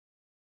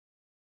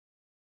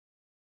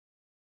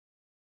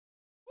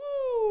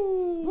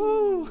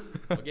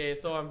Okay,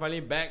 so I'm finally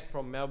back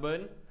from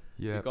Melbourne.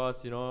 Yeah.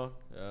 Because,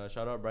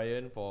 shout out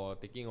Brian for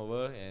taking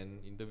over and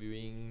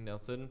interviewing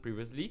Nelson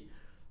previously.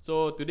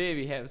 So today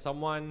we have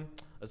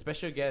a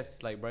special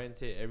guest. Like Brian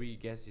said, every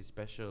guest is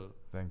special.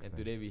 Thanks. And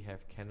today we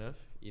have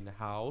Kenneth in the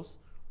house.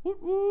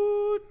 Woot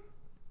woot!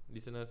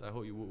 Listeners, I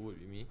hope you woot woot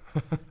with me.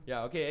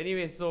 Yeah, okay,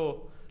 anyways,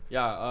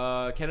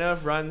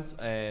 Kenneth runs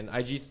an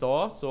IG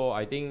store. So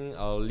I think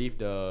I'll leave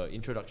the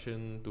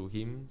introduction to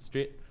him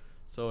straight.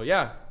 So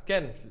yeah,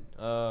 Ken,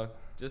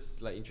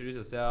 just like introduce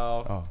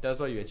yourself. Oh. Tell us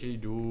what you actually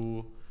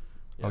do.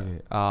 Yeah.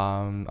 Okay.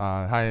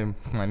 Hi,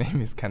 my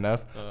name is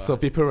Kenneth. So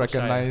people so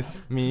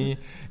recognize me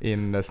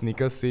in the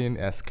sneaker scene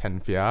as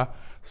Kenfia.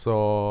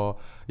 So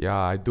yeah,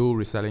 I do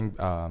reselling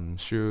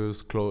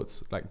shoes,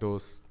 clothes, like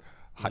those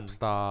hype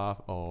stuff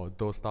or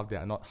those stuff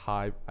that are not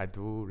hype. I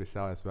do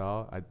resell as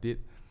well. I did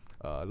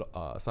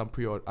some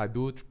pre-order. I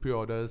do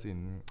pre-orders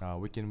in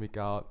week in, week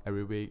out,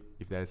 every week.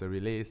 If there's a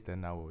release,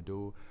 then I will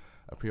do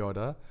a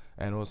pre-order.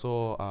 And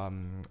also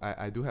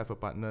I do have a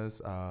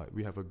partners.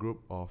 We have a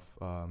group of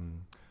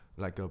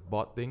like a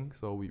bot thing,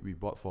 so we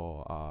bought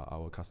for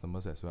our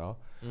customers as well.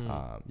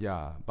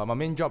 But my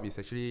main job is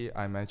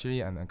I'm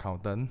actually an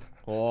accountant.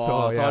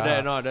 Oh,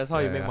 that's how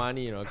you make yeah.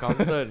 money,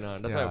 accountant.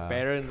 That's why your Yeah.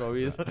 parents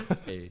always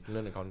hey,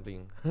 learn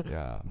accounting.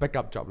 Yeah,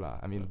 backup job lah.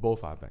 I mean,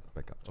 both are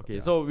backup job. Okay, yeah.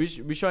 so which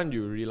one do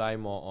you rely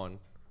more on?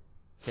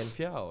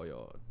 Kenfia or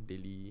your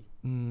daily?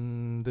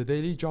 The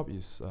daily job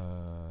is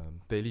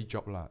daily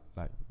job lah.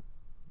 Like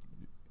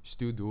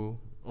still do.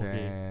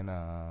 Okay.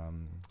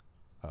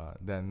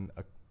 Then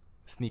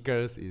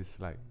sneakers is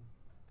like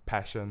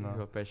passion.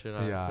 Your passion,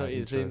 Yeah, so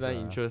it's same time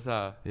interest,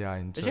 interest. Yeah,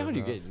 interest. Actually, how do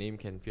you get name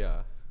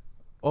Kenfia?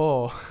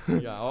 Oh.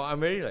 Yeah, I'm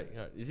very like,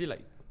 is it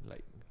like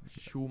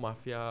shoe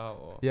mafia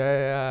or?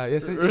 Yeah.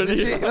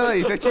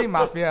 Really? It's actually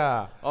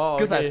mafia. Oh,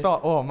 Because okay. I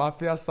thought,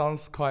 mafia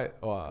sounds quite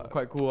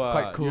Quite cool.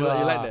 quite cool. You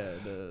like lah.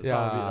 the sound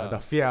Yeah, of it. the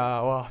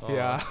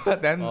fear.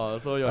 Then Oh,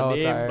 so I your was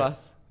name like-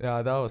 plus.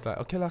 yeah, that was like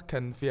okay lah,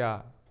 can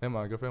fear. Then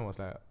my girlfriend was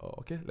like, oh,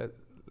 okay,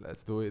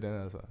 let's do it.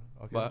 Then I was like,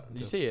 okay. But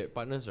you say you're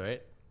partners,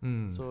 right?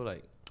 Mm. So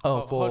like,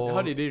 for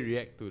how did they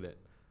react to that?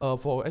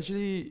 for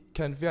actually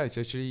Canvia is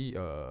actually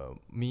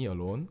me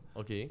alone.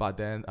 Okay. But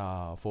then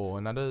for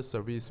another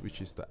service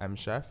which is the M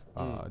Chef,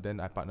 then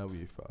I partner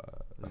with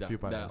a few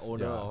partners. The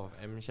owner yeah. of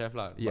M Chef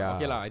lah. But Yeah.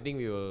 okay lah. I think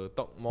we will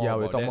talk more Yeah, about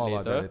we'll talk that more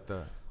later. about that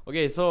later.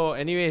 Okay, so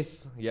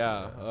anyways,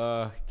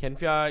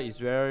 Kenfia is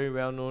very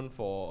well known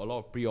for a lot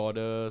of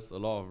pre-orders, a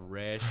lot of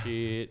rare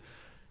shit.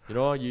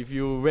 If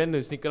you went to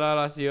Sneakerla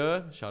last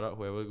year, shout out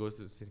whoever goes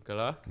to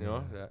Sneakerla,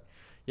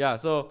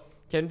 so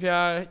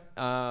Kenfia,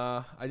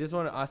 I just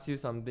want to ask you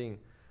something.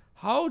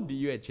 How do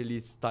you actually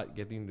start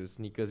getting the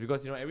sneakers?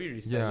 Because every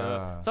reseller,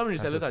 Yeah, some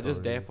has a resellers are just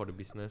story. there for the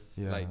business,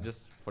 Yeah. like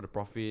just for the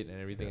profit and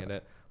everything Yeah.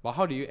 like that. But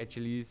how do you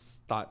actually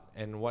start,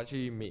 and what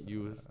actually made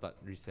you start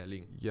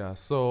reselling? Yeah,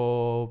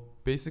 so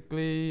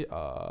basically,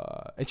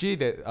 actually,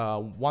 that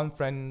one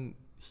friend,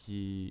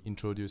 he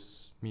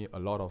introduced me a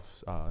lot of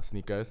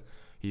sneakers.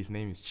 His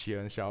name is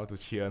Chian. Shout out to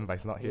Chian, but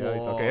he's not here.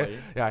 It's Whoa, okay.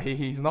 Yeah,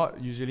 he's not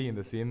usually in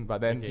the scene,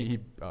 but then Okay. he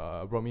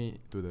brought me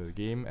to the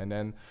game, and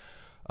then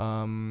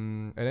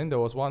there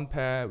was one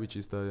pair which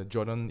is the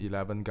Jordan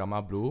 11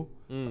 Gamma Blue,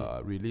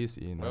 released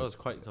in That was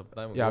quite some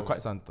time ago. yeah,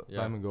 quite some Yeah.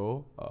 time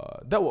ago.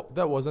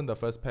 That wasn't the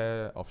first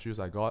pair of shoes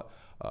I got,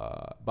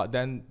 but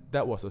then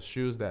that was the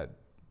shoes that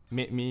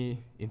made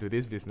me into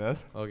this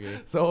business.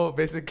 Okay. So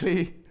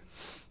basically,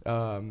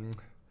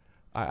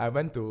 I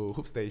went to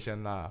Hoop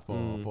Station lah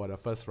for the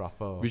first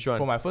raffle. Which one?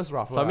 For my first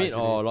raffle. Summit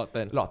actually. or Lot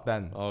 10? Lot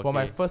 10. Oh, For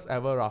my okay. first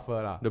ever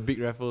raffle lah. The big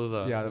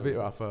raffles. Yeah, the big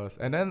raffles.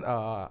 And then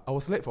I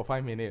was late for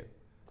 5 minutes.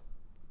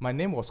 My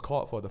name was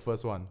called for the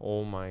first one.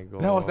 Oh my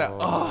god. Then I was like,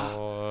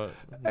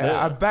 And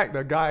I begged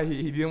the guy,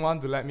 he didn't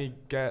want to let me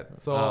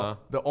get. So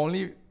the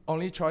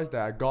only choice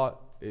that I got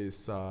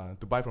is to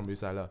buy from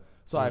reseller.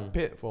 So I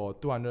paid for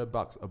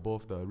 $200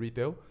 above the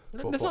retail.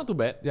 That's not too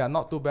bad. Yeah,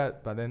 not too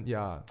bad. But then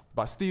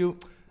but still,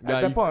 Yeah,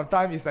 at that you- point of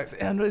time, it's like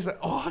 800. It's like,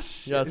 oh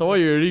shit. Yeah, It's so like,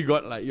 you already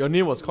got like your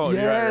name was called.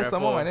 yeah,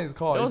 some of my name is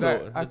called. That It's was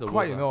like I that's the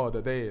cried, worst,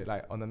 the day,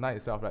 like on the night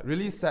itself, like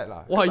really sad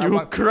lah. Wow, 'Cause I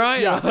you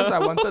cried, Yeah, ah. because I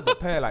wanted the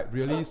pair like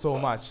really so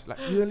much, like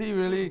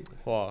really.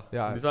 Wow.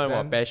 Yeah, This one then-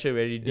 about passion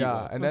very deep.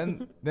 Yeah, and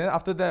then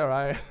after that,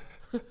 right,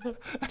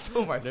 I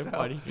told myself,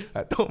 funny.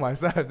 I told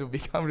myself I have to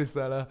become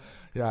reseller.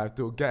 Yeah, I have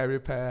to get every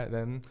pair.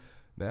 Then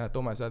I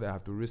told myself that I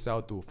have to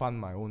resell to fund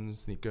my own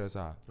sneakers.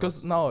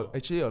 Because now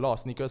actually a lot of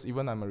sneakers,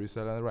 even I'm a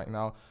reseller right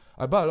now,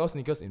 I buy a lot of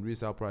sneakers in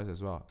resale price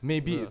as well.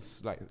 Maybe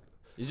it's like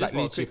It's just for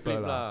slightly a quick cheaper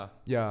flip lah.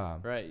 Yeah.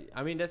 Right.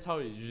 I mean that's how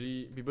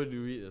usually people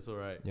do it also,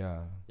 right? Yeah.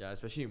 Yeah,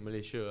 especially in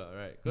Malaysia,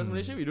 right? Because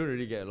Malaysia we don't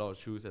really get a lot of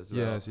shoes as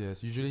well.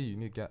 Yes. Usually you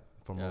need to get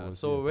from Yeah. overseas.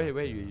 So where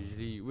lah. you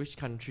usually which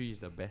country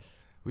is the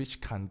best? Which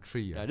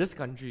country? Yeah, just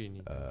country.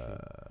 You need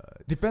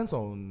Depends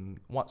on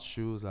what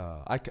shoes.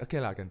 I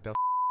can tell.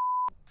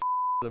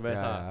 the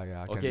best.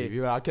 Yeah, I can Okay.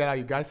 review. Okay,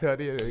 you guys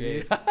heard it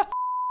already. Okay.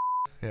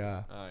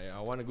 Yeah. Yeah,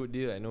 I want a good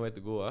deal. I know where to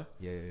go.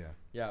 Yeah.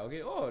 Yeah.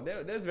 Okay. Oh,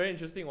 that's very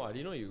interesting. Wow, I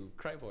didn't know you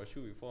cried for a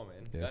shoe before,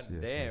 man. Yes,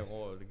 God yes, damn. yes.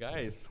 Oh, the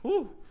guys.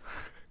 Whoo.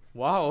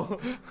 Wow.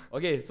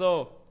 Okay,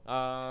 so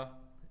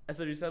as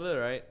a reseller,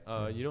 right?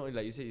 You know,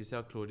 like you said, you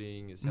sell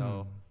clothing, you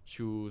sell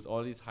shoes,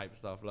 all these hype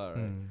stuff, lah,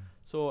 right?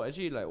 So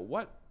actually, like,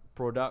 what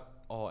product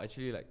or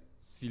actually like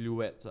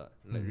silhouettes,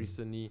 like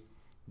recently,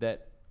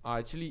 that are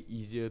actually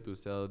easier to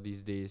sell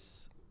these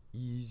days?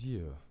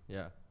 Easier.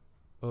 Yeah.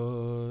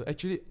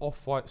 Actually,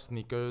 off-white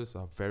sneakers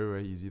are very,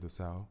 very easy to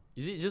sell.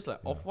 Is it just like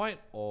off-white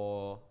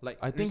or like?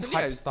 I think recently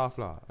hype stuff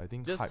lah. I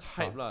think just hype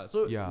hype stuff. lah.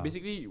 So Yeah.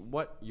 basically,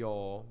 what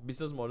your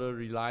business model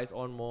relies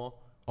on more,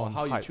 or On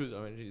how hype. you choose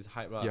eventually is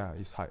hype lah. Yeah,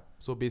 it's hype.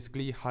 So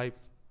basically, hype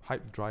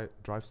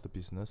drives the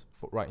business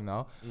for right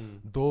now. Mm.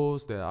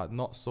 Those that are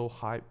not so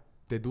hype,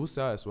 they do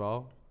sell as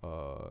well.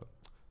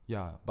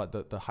 Yeah, but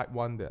the hype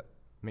one that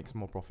makes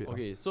more profit.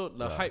 Okay, so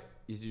the Yeah. hype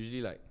is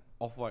usually like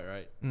off-white,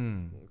 right?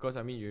 Because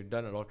I mean, you've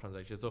done a lot of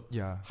transactions, so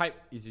Yeah. hype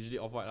is usually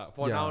off-white lah.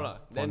 For Yeah, now lah.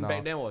 for Then now.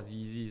 back then was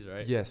Yeezys,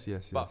 right? Yes.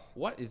 But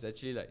what is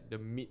actually like the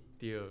mid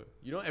tier?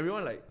 You know,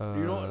 everyone like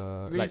when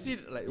like- you see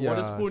like yeah,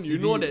 Waterspoon, you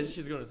know CV that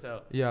she's gonna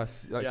sell. Yeah,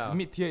 Yeah.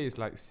 mid tier is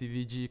like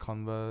CVG,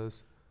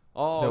 Converse.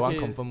 Oh, That okay. one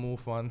confirm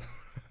move one.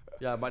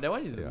 Yeah, but that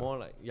one is Yeah. more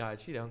like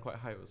actually that one quite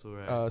hype also,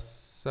 right?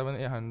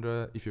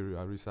 700-800 if you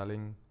are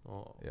reselling.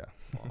 Oh, Yeah.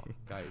 wow,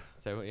 guys,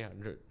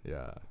 700-800.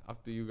 Yeah.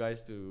 Up to you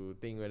guys to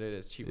think whether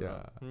that's cheap or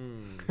not.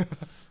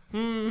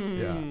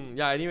 Yeah.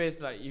 Yeah.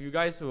 Anyways, like if you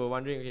guys were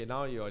wondering, okay,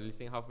 now you're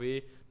listening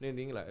halfway, then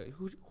you think like,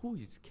 who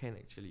is Ken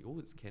actually? Who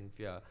is Ken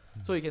Fia?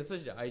 So you can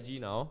search the IG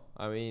now.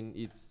 I mean,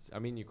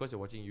 because you're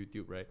watching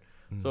YouTube, right?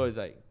 So it's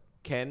like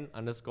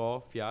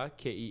Ken_Fia,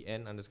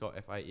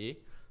 KEN_FIA.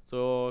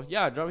 So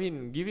yeah, drop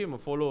him, give him a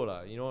follow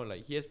lah. You know,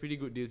 like he has pretty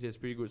good deals, he has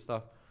pretty good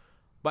stuff.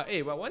 But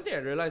but one thing I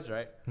realized,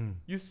 right?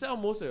 You sell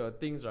most of your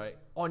things, right,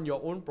 on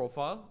your own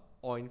profile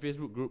or in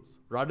Facebook groups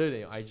rather than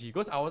your IG.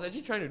 Because I was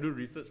actually trying to do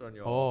research on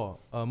your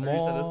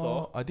reseller store.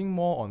 More. I think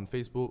more on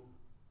Facebook.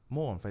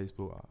 More on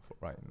Facebook for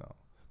right now.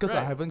 Because I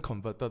Right. haven't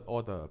converted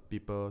all the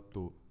people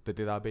to the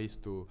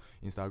database to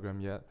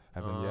Instagram yet.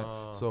 Haven't yet.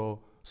 Ah. So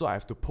I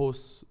have to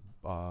post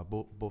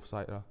both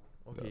sides lah.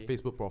 Okay. The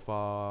Facebook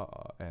profile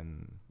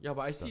and Yeah,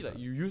 but I see like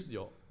you use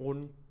your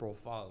own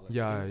profile. Like,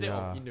 Yeah, instead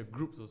yeah. of in the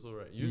groups also,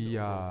 right? You use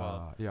your own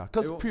profile. yeah.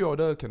 Because It wo-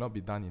 pre-order cannot be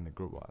done in the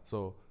group,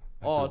 so.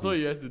 I have Oh, to so be-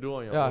 you have to do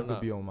on your I own. have to lah.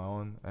 be on my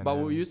own. And But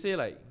then- would you say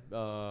like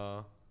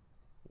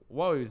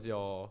what is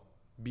your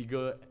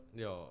bigger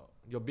your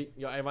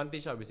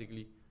advantage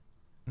basically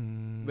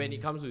when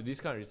it comes to this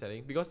kind of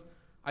reselling? Because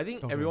I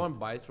think Okay. everyone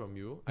buys from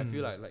you. I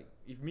feel like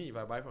if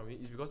I buy from you,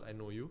 it's because I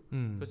know you,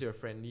 because you're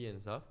friendly and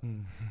stuff.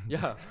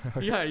 Yeah,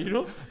 yeah, you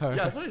know,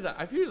 yeah. So it's like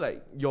I feel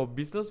like your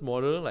business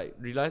model like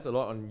relies a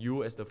lot on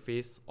you as the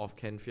face of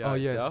Kenfia Oh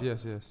itself,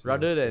 yes.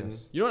 rather yes, than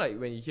yes. you know like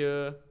when you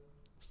hear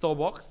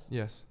Storebox,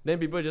 Yes. then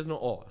people just know,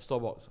 oh,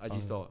 Storebox,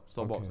 IG store,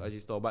 Storebox, okay.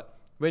 IG store. But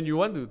when you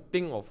want to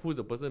think of who's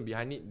the person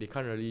behind it, they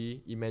can't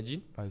really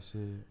imagine. I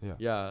see. Yeah.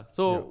 Yeah.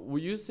 So Yeah.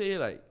 would you say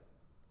like,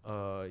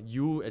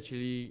 you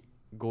actually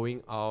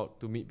going out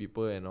to meet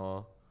people and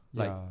all,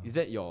 like, Yeah. is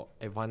that your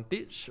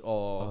advantage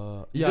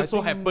or it yeah, just I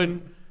so think-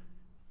 happen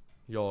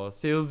your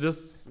sales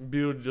just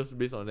build just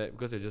based on that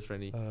because you're just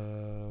friendly?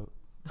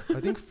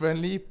 I think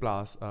friendly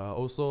plus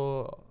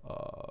also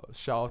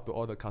shout out to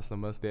all the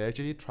customers. They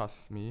actually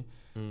trust me.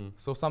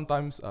 So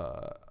sometimes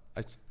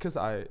because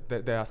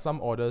there are some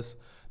orders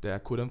that I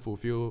couldn't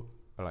fulfill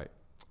like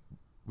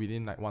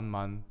within like 1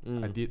 month.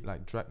 I did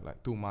like drag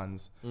like 2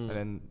 months, and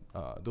then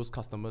those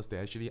customers, they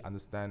actually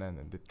understand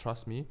and they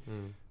trust me.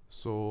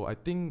 So I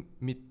think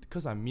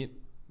because I meet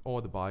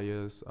all the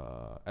buyers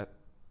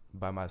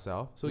by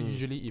myself. So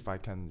usually if I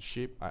can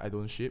ship, I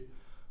don't ship.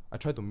 I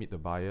try to meet the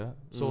buyer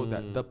so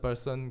that the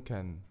person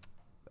can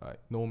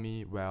know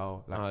me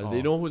well. Like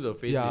They know who's the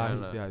face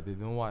behind. they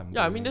know what I'm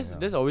Yeah, I doing, mean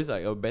that's always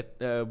like a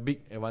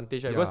big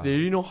advantage, right? Because Yeah. they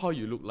really know how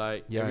you look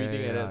like, Yeah,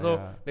 everything yeah, like that. yeah, So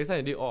yeah. next time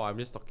you think, I'm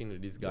just talking to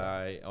this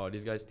guy, or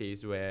this guy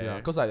stays where. Yeah,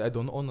 because I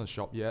don't own a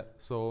shop yet,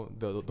 so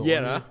the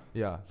Yet, only, ah?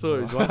 yeah. So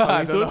no. it's one I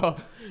coming don't soon?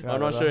 know. I'm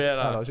not sure yet,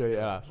 I'm lah. not sure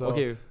yet, lah. So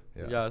Okay.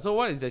 yeah. Yeah. So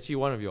what is actually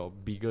one of your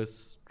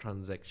biggest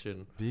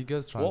transaction?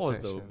 biggest What was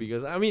transaction. the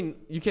biggest? I mean,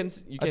 you can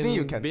I think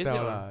you can base tell it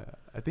on. lah.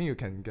 I think you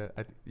can get.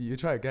 You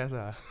try to guess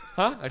lah.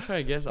 Huh? I try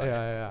to guess.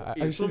 Yeah.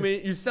 It's so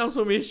many. You sell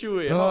so many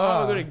shoes. No, How am I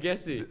lah. gonna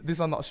guess it? This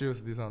one not shoes.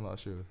 This one not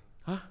shoes.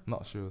 Huh?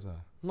 Not shoes.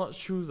 Not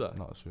shoes.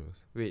 Not shoes.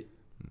 Wait.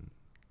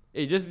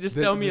 Hey, just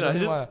tell me There's lah.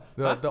 only Just-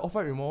 one. Huh? The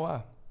off-white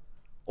remote.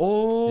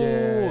 Oh.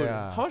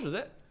 Yeah. How much was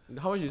that?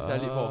 How much you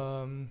sell it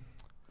for?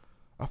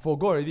 I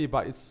forgot already,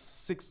 but it's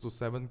 6 to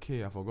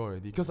 7K. I forgot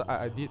already because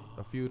I did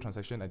a few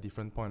transactions at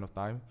different point of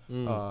time.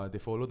 They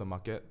follow the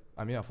market.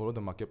 I mean, I follow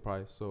the market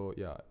price. So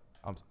yeah,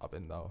 I'm up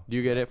and down. Do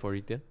you get it for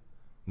retail?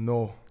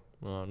 No.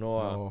 No.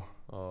 No.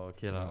 Oh,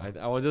 okay lah. No.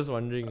 I was just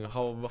wondering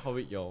how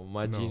big your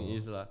margin No.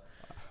 is lah.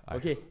 I-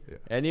 Okay. yeah.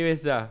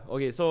 Anyways,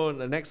 okay. So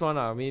the next one,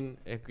 I mean,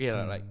 okay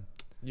lah, like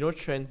you know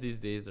trends these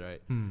days,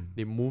 right?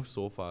 They move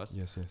so fast.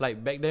 Yes.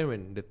 Like back then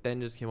when the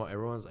 10 just came out,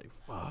 everyone's like,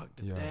 "Fuck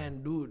the Yeah.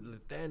 10, dude,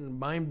 the 10,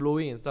 mind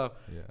blowing and stuff."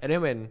 Yeah. And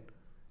then when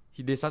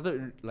they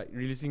started like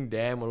releasing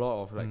damn a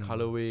lot of like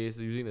colorways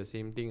using the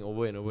same thing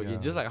over and over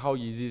again, just like how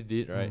Yeezys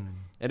did, right?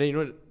 And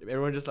then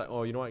everyone just like,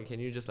 oh, you know what? Can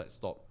you just like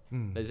stop?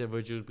 Let's say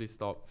Virgil, please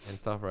stop and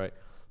stuff, right?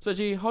 So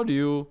actually, how do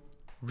you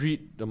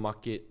read the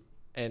market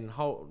and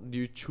how do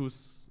you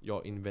choose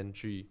your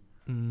inventory?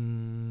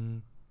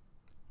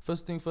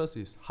 First thing first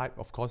is hype,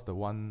 of course, the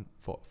one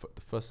for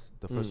the first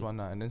one,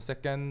 and then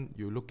second,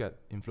 you look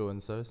at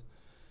influencers.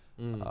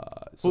 Who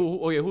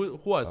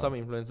are some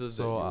influencers?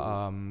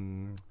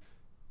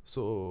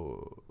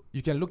 So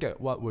you can look at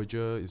what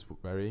Virgil is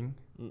wearing.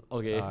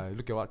 Look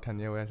at what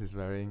Kanye West is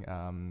wearing.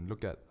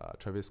 Look at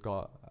Travis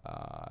Scott.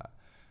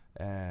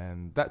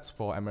 And that's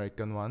for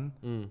American one.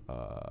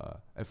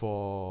 And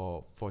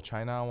for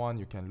China one,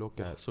 you can look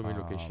at so many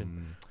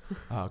location.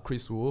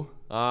 Chris Wu.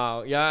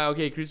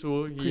 Chris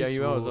Wu. He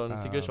was on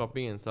sneaker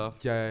shopping and stuff.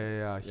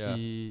 Yeah.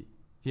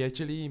 He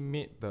actually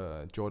made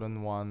the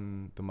Jordan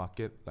 1 the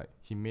market, like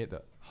he made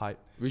the hype.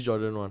 Which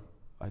Jordan 1?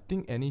 I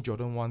think any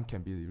Jordan 1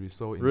 can be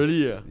resold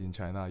in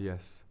China.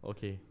 Yes.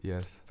 Okay.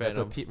 Yes. Fair That's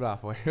enough. a tip lah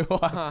for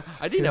everyone.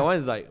 I think that one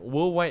is like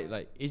worldwide.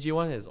 Like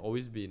AJ1 has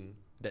always been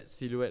that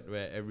silhouette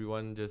where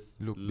everyone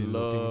just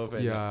love.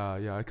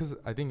 Because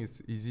I think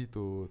it's easy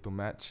to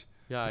match.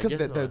 Yeah, because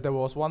I guess there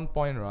was one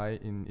point,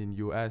 right, in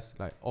US,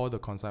 like all the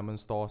consignment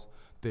stores,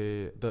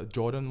 the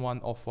Jordan 1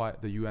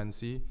 Off-White, the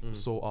UNC,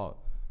 sold out.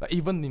 Like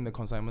even in the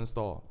consignment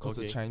store, because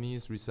the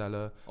Chinese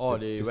reseller,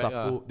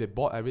 they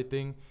bought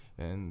everything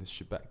and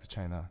shipped back to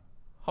China.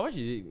 How much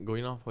is it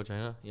going on for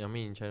China? Yeah, I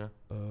mean in China.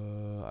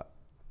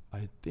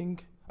 I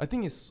think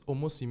it's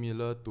almost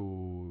similar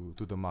to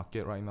the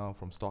market right now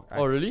from StockX.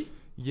 Oh really?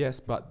 Yes,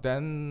 but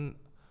then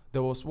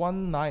there was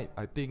one night,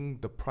 I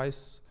think the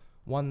price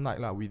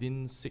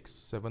within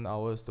 6-7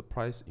 hours, the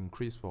price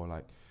increased for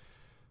like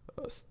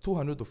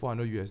 200 to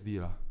 400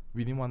 USD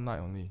within one night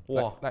only.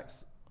 Wow. Like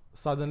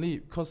suddenly,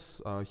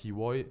 because he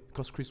wore it,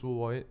 because Chris Wu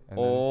wore it, and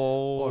then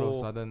all of a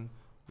sudden,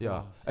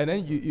 Wow. And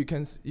then you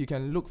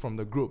can look from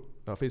the group,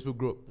 Facebook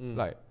group,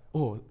 like,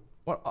 what.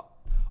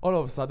 All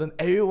of a sudden,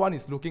 everyone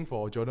is looking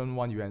for Jordan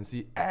 1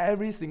 UNC.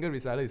 Every single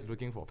reseller is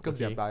looking for, because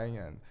they're buying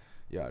and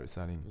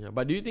reselling. Yeah,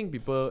 but do you think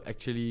people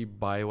actually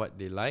buy what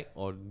they like,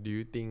 or do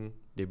you think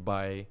they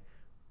buy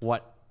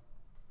what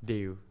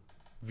they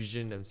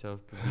vision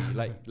themselves to be?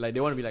 like they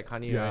want to be like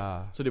Kanye,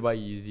 right? So they buy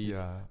Yeezys.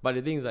 Yeah. But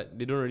the thing is that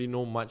they don't really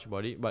know much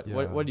about it. But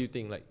what do you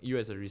think? Like you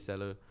as a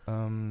reseller?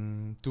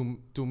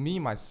 To me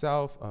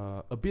myself,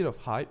 a bit of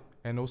hype,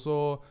 and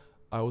also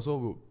I also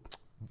will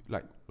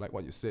like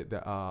what you said,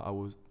 that I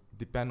will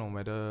depend on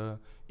whether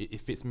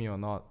it fits me or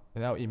not,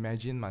 and I'll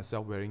imagine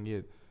myself wearing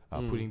it,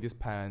 putting these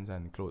pants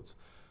and clothes.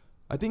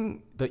 I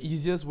think the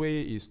easiest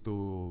way is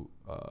to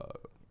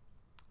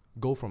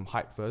go from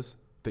hype first,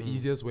 the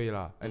easiest way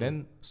lah, and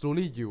then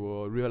slowly you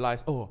will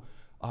realize,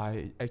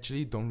 I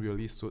actually don't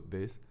really suit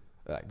this,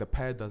 like the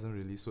pair doesn't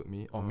really suit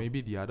me, or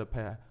maybe the other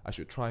pair I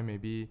should try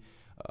maybe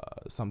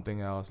something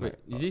else. Wait,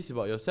 is this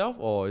about yourself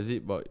or is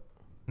it about?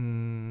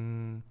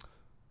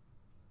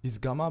 Is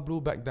Gamma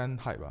Blue back then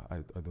hype?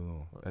 I don't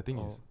know. I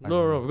think it's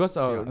because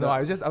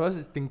I was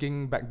just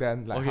thinking back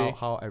then, like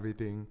how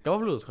everything. Gamma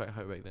Blue was quite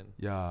hype back then.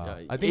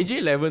 Yeah. I think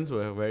AJ11s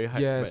were very hype.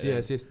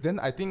 Yes. Then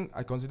I think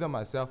I consider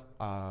myself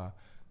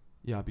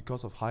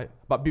because of hype.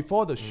 But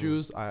before the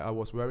shoes, I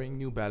was wearing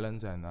New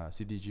Balance and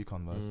CDG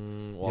Converse.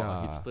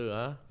 Hipster,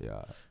 huh?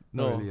 Yeah.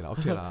 Not really lah.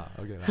 Okay lah.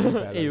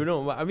 Hey,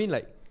 but I mean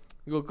like,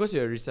 because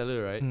you're a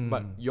reseller, right?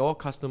 But your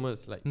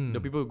customers, like the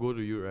people who go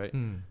to you, right?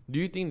 Do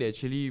you think they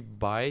actually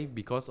buy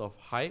because of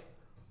hype,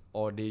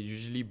 or they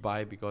usually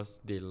buy because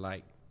they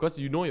like? Because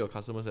you know your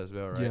customers as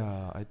well, right?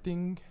 Yeah, I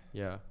think.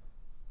 Yeah.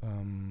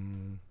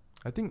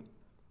 I think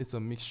it's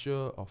a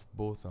mixture of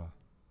both.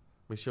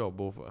 Mixture of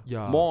both.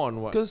 Yeah. More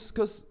on what?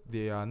 Because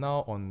they are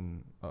now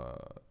on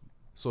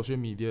social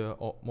media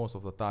most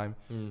of the time.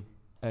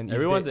 And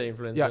everyone's an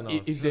influencer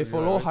now. If they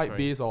follow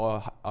Hypebeast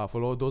or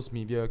follow those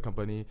media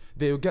company,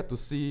 they will get to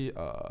see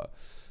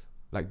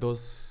like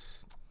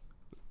those,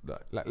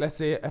 like let's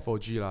say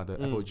FOG lah, the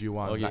FOG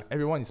one. Okay. Like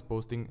everyone is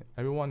posting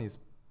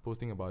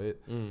about it.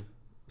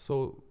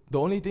 So the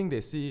only thing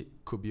they see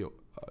could be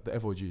the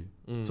FOG.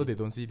 So they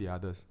don't see the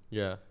others.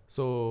 Yeah.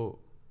 So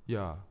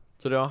yeah.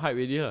 So they're on hype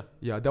already, huh?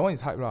 Yeah, that one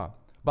is hype lah.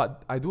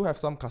 But I do have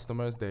some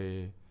customers,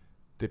 they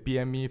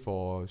PM me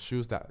for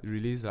shoes that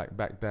released like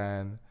back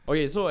then.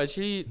 Okay, so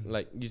actually,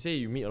 like you say,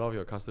 you meet a lot of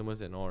your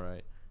customers and all,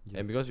 right? Yeah.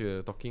 And because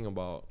you're talking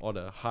about all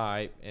the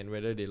hype and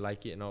whether they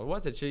like it and all,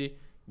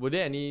 were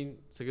there any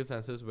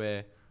circumstances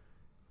where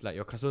like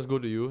your customers go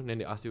to you and then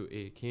they ask you,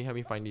 hey, can you help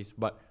me find this?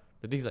 But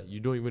the thing is that you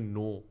don't even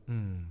know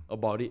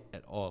about it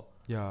at all.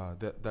 Yeah,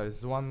 there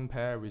is one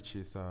pair which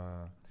is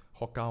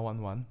Hoka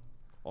 11.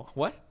 Oh,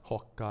 what?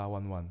 Hoka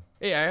 11.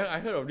 Hey, I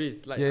heard of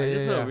this. Like I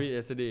just heard of it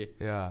yesterday.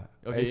 Yeah.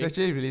 Okay. It's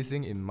actually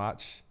releasing in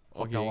March.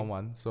 Hoka Okay.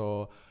 11.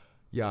 So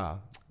yeah,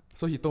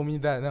 So he told me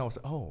that, and then I was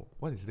like, oh,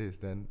 what is this?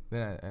 Then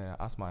I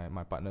asked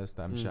my partners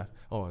that I'm chef.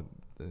 Oh,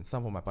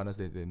 some of my partners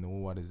they know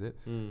what is it.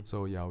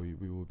 So yeah, we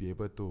will be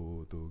able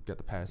to get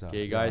the pairs.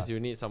 Okay, guys, you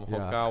need some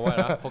Hoka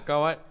what? Hoka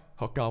what?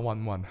 Hoka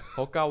 11.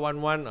 Hoka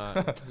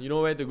 11. You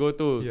know where to go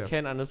to. Yeah.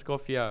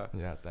 Ken_Fia.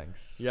 Yeah,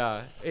 thanks.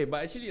 Yeah. Hey,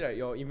 but actually, like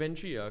your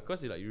inventory,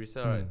 cause you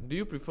resell, right? Do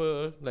you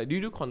prefer do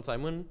you do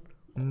consignment?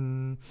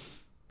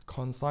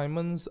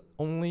 Consignments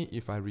only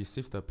if I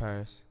receive the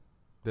pairs.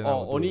 Then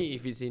Or only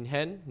if it's in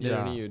hand, then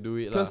only you do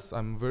it. Because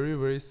I'm very,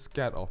 very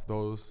scared of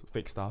those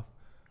fake stuff.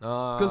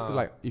 Because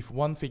like if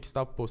one fake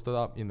stuff posted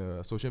up in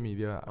the social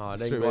media,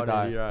 straight away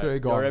die. Right?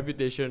 Straight gone. Your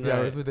reputation, Yeah,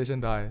 right? reputation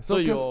die. So So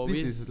you because this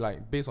always- is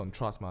like based on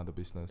trust, the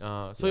business.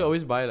 So you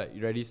always buy like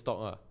ready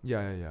stock,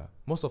 Yeah.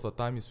 Most of the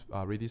time is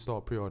ready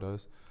stock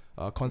pre-orders.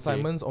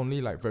 Consignments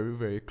only like very,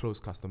 very close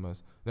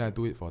customers. Then I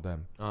do it for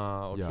them.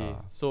 Okay.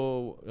 Yeah.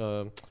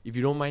 So if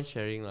you don't mind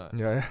sharing,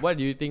 Yeah. what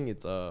do you think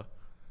it's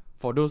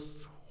for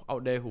those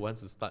out there who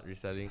wants to start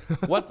reselling?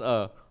 What's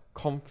a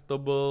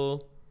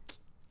comfortable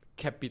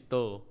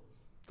capital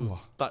to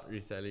start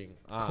reselling?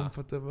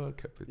 Comfortable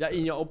capital. Yeah,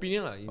 in your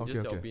opinion, in just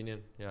your Okay.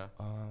 opinion. Yeah.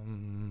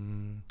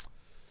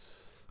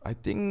 I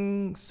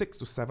think 600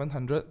 to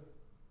 700.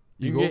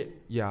 You Ringgit? go,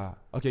 yeah.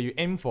 Okay, you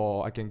aim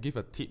for. I can give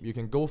a tip. You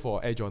can go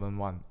for Air Jordan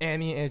 1,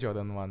 any Air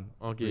Jordan 1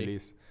 Okay.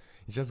 release.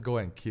 You just go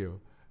and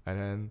kill,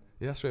 and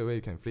then straight away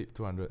you can flip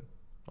 200.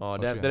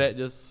 Then after that,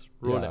 just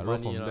roll that roll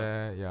money. from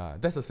there. Yeah,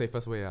 that's the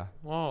safest way.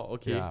 Oh,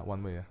 okay. Yeah,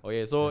 one way.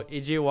 Okay, so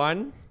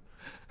AJ1,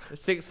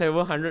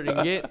 600-700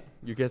 ringgit,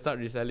 you can start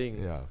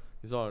reselling. Yeah.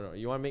 So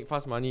you want to make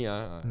fast money,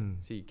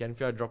 see,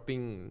 Ken_Fia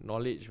dropping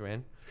knowledge,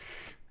 man.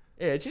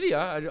 Hey, actually,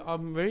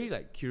 I'm very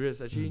like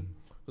curious, actually,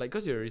 like,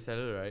 cause you're a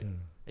reseller, right?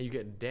 And you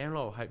get damn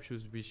lot of hype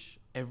shoes, which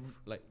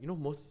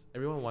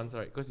everyone wants,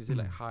 right? Cause you say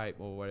like hype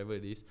or whatever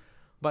it is.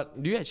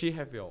 But do you actually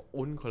have your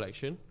own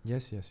collection?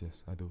 Yes,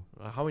 I do.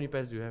 How many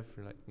pairs do you have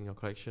in your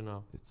collection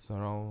now? It's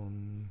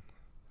around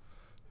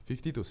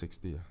 50 to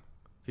 60.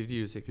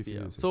 50 to 60. 50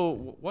 to 60.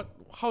 So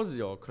how's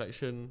your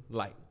collection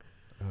like?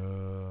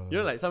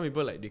 Like some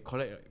people like they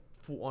collect like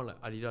full on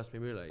like Adidas,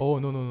 maybe like Oh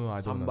no, I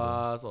don't.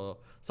 Sambas, or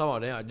some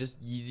of them are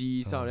just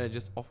Yeezy, some of them are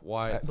just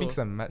Off-White. Mix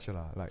and match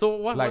lah. Like So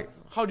like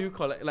how do you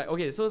collect? Like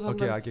okay, so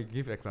sometimes okay, I can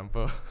give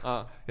example.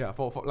 Yeah,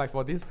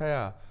 for this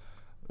pair.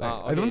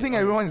 I don't okay, think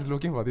everyone is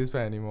looking for this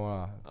pair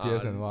anymore.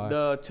 PSNY.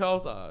 the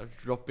 12s are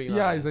dropping.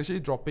 Yeah, it's actually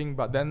dropping,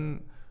 but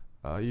then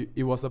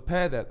it was a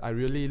pair that I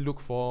really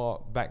looked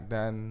for back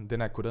then.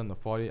 Then I couldn't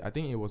afford it. I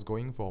think it was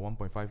going for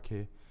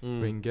 1.5k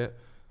ringgit.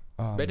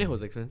 Back then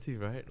was expensive,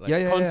 right? Like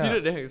yeah.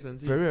 considered that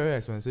expensive. Very, very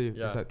expensive.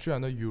 Yeah. It's like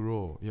 300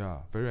 euro. Yeah,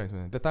 very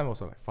expensive. That time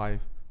was like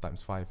 5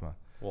 times 5.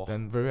 Wow.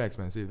 Then very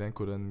expensive. Then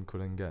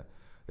couldn't get.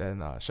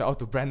 Then shout out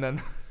to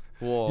Brandon.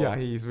 Wow. Yeah,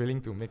 he is willing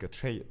to make a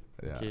trade.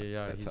 Yeah, Okay,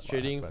 yeah, that's he's what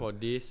trading happened. for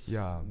this.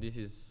 Yeah. This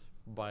is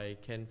by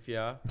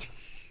Ken_Fia. If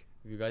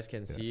you guys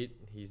can see it,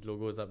 his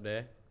logo is up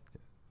there.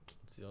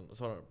 See on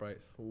the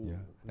price. Ooh,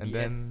 Yeah, and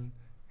DS.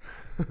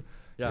 then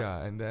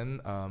Yeah. and then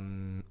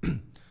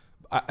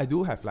I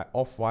do have like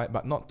Off-White,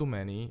 but not too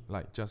many.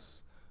 Like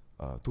just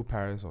 2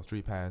 pairs or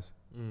 3 pairs.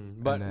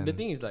 But and the then-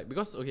 thing is like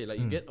because like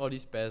you get all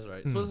these pairs,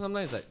 right? So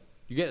sometimes like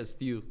you get a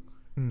steal.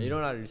 And you know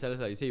like resellers,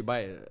 like you say you buy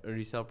a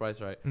resale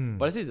price, right?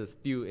 But let's say it's a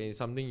steal and it's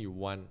something you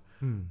want.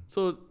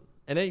 So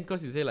and then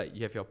because you say like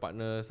you have your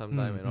partner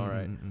sometime and all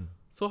right.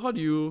 So how do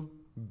you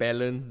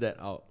balance that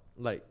out?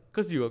 Like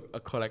because you're a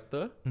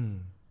collector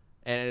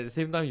and at the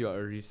same time you're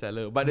a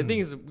reseller. But the thing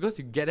is because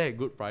you get it at a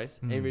good price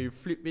and when you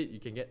flip it you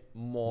can get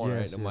more,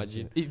 right? The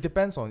margin. It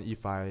depends on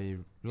if I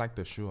like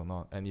the shoe or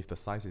not, and if the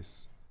size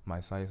is my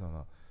size or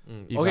not.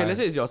 If Okay, I- let's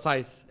say it's your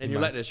size and if you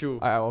my like the shoe.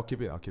 I'll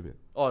keep it.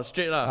 Oh,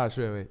 straight lah.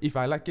 Straight away. If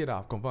I like it,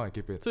 I'll confirm I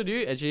keep it. So do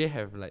you actually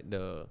have like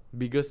the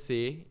biggest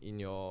say in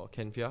your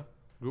Ken_Fia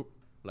group?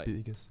 Like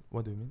Because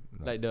what do you mean?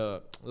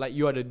 like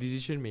you are the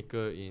decision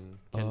maker in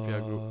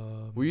Ken_Fia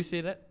group. Will you say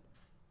that?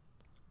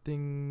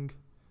 Think,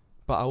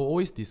 but I will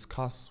always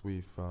discuss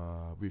with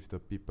the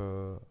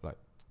people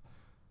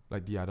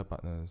like the other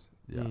partners.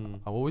 Yeah,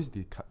 I will always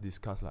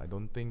discuss. Like, I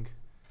don't think.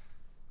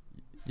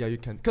 Yeah, you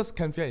can, because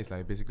Ken_Fia is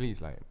like basically it's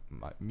like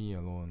me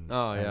alone.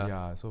 Oh, And yeah.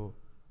 Yeah, so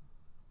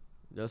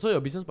Yeah, so your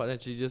business partner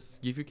actually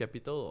just give you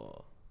capital,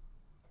 or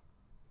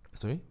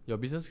sorry. your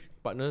business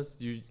partners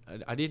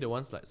are they the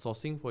ones like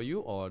sourcing for you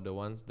or the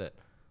ones that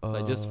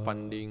like just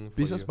funding for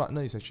Business you?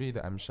 partner is actually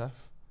the M chef.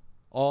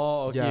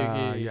 Oh, okay,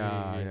 yeah,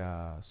 okay.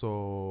 yeah.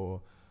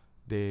 So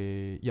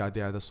they are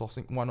the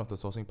sourcing, one of the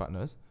sourcing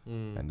partners,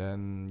 and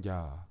then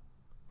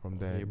from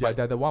there Okay,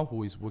 they're the one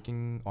who is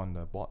working on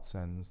the bots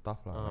and stuff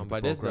like the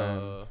But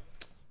program.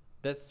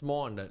 that's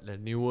more on the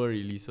newer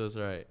releases,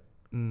 right?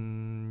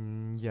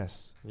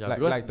 Yes. Yeah, like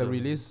because the the-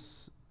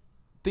 release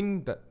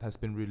thing that has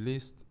been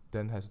released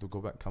then has to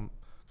go back come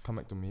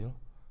back to me.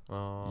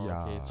 Okay.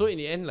 Yeah. So in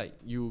the end, like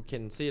you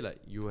can say like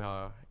you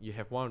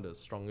have one of the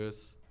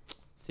strongest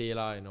say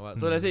lah, you know what?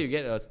 So let's say you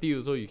get a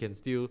steal, so you can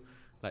still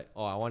like,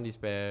 oh, I want this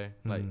pair.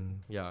 Like,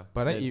 yeah.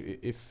 But then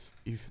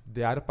if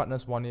the other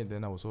partners want it,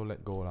 then I also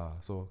let go lah.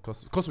 So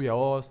cause we are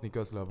all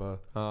sneakers lover.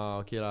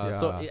 Okay lah. Yeah.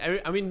 So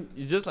I mean,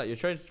 it's just like you're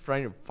trying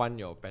to fund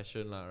your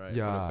passion lah, right? For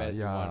the pairs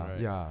you want, right?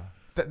 Yeah.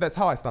 That's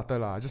how I started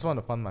lah. I just want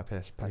to fund my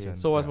passion. Okay,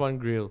 so what's one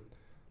grill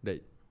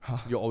that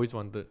you always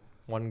wanted?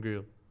 One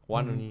grill.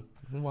 One only.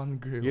 One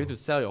grill. You have to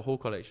sell your whole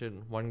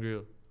collection. One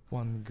grill.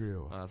 One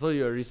grill. So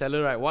you're a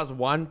reseller, right? What's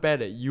one pair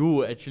that you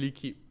will actually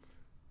keep?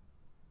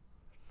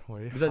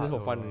 Very Is that just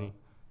hard for fun though. only?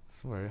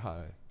 It's very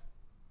hard.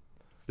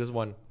 Just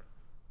one.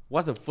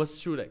 What's the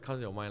first shoe that comes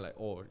to your mind? Like,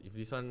 oh, if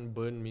this one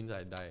burn means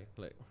I die.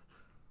 Like,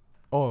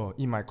 Oh,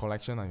 in my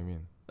collection, you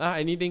mean?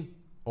 anything.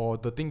 Or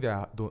the thing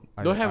that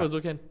I Don't have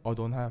also can. Or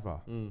don't have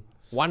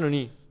One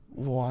only.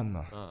 One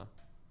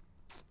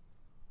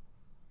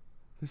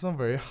This one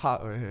very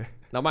hard.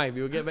 Now, Mike,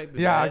 we'll get back to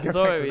Yeah, that. get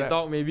So back when to we that.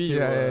 talk, maybe you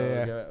Yeah, will yeah,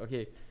 yeah. get back.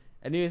 Okay.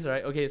 Anyways,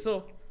 right? Okay,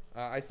 so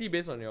I see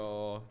based on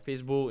your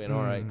Facebook and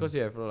all, right? Because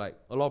you have like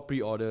a lot of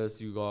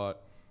pre-orders. You got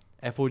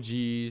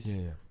FOGs.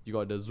 Yeah. You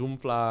got the Zoom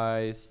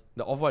flies,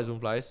 the off-white Zoom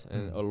flies,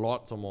 and a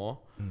lot some more.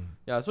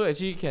 Yeah, so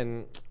actually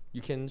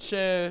you can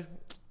share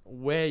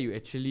where you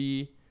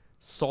actually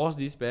source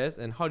these pairs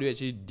and how do you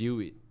actually deal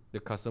with the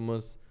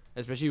customers,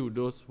 especially with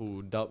those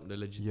who doubt the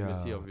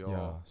legitimacy Yeah, of your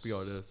yeah.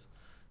 pre-orders.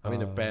 I mean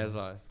the pairs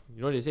lah.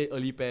 You know they say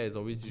early pair is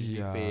always usually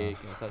Yeah. fake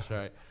and such,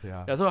 right?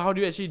 Yeah. Yeah. So how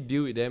do you actually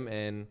deal with them,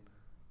 and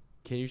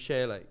can you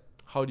share like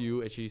how do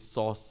you actually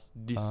source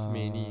this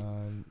many?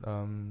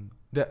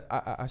 That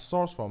I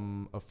source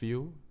from a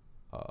few.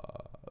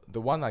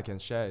 The one I can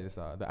share is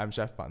the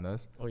MChef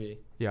partners. Okay.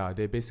 Yeah,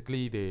 they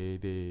basically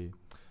they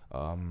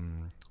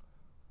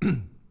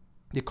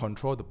they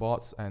control the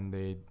bots and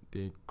they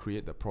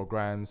create the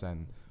programs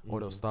and all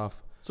those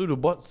stuff. So the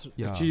bots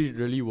Yeah. actually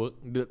really work?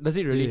 Does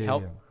it really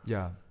help?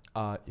 Yeah.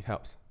 It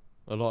helps.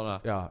 A lot lah.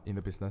 Yeah, in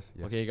the business.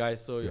 Yes. Okay,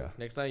 guys. So Yeah.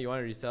 next time you want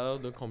to resell,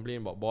 don't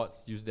complain about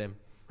bots. Use them.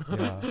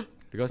 Yeah.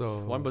 Because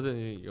So- one person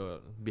you're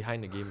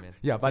behind the game, man.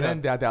 Yeah, but Yeah.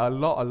 then there are a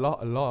lot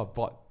of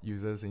bot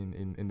users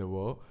in the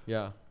world.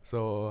 Yeah.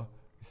 So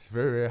it's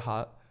very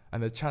hard,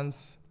 and the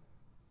chance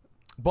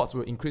bots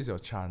will increase your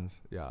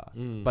chance. Yeah,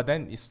 but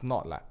then it's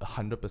not like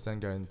 100%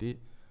 guaranteed.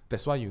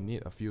 That's why you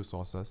need a few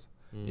sources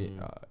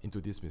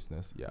into this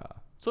business. Yeah.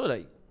 So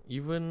like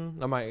even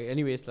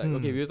anyways, like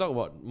okay, we'll talk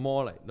about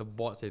more like the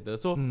bots later.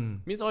 So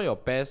means all your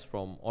pairs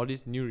from all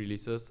these new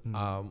releases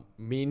are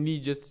mainly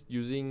just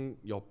using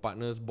your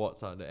partners'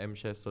 bots, the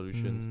MChef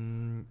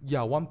solutions.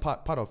 Yeah, one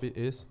part of it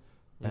is,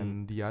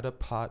 and the other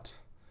part.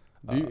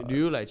 Do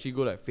you like actually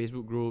go like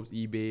Facebook groups,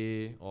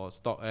 eBay or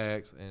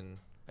StockX and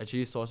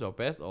actually source your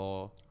pairs,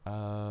 or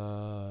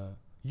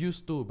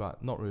Used to,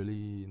 but not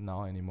really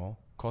now anymore.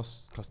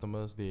 Cause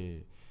customers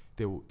they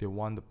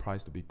want the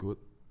price to be good.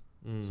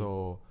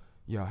 So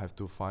yeah, I have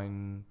to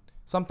find.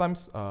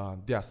 Sometimes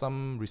there are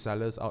some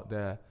resellers out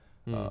there.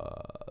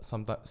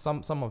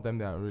 Some of them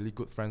they are really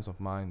good friends of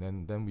mine.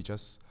 Then we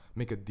just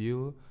make a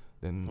deal.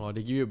 Then or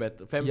they give you a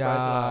better price yeah,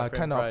 lah,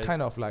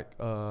 kind of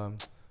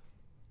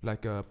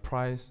like a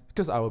price,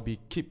 because I will be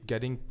keep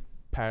getting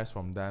pairs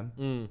from them,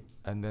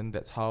 and then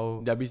that's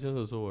how their business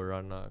also will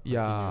run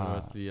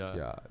continuously.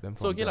 yeah. Then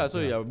So from okay there, so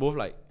you're both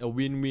like a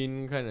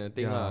win-win kind of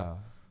thing yeah.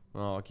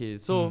 Okay,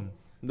 so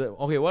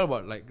what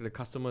about like the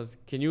customers?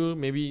 Can you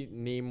maybe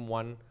name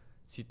one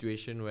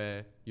situation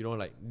where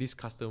like this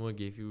customer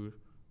gave you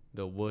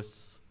the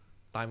worst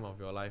time of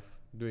your life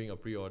doing a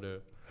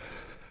pre-order?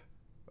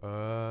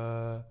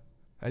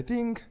 I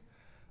think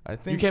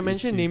You can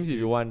mention names if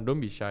you want. Don't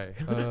be shy.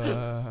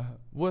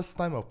 worst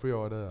time of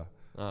pre-order,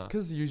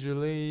 because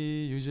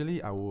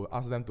usually I will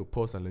ask them to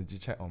post a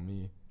legit check on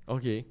me.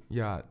 Okay.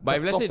 Yeah, But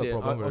if that let's say solve the they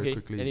problem very okay.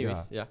 quickly.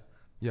 Anyways, yeah.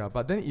 Yeah,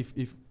 but then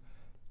if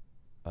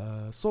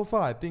so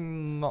far I think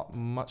not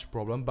much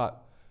problem,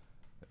 but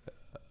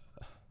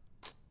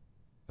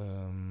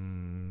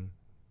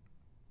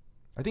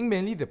I think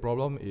mainly the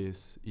problem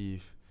is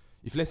if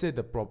let's say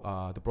the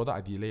product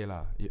I delay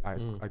lah,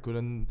 I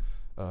couldn't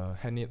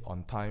hand it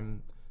on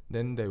time,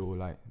 then they will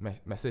like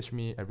message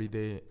me every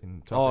day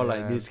in 12 Oh, like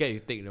AM. they scared you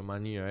take the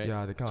money, right?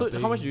 Yeah, the kind So of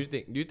thing. how much do you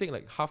take? Do you take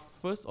like half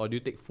first, or do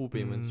you take full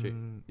payment straight?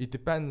 It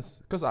depends,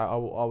 because I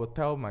will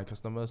tell my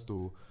customers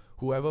to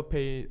whoever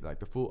pay like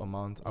the full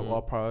amount,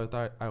 I'll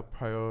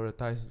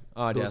prioritize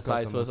Their those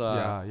size customers.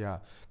 first. Yeah,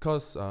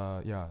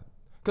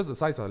 cause the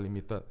size are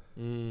limited.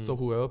 So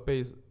whoever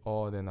pays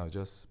all, then I'll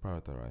just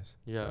prioritize.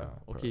 Yeah.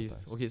 Okay.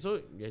 prioritize. Okay.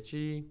 So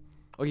actually,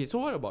 okay. So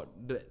what about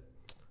the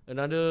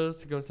another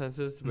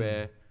circumstances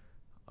where,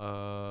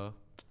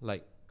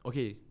 like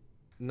okay,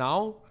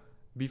 now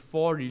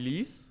before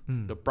release,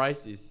 the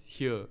price is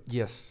here.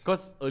 Yes.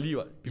 Cause early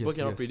what people Yes,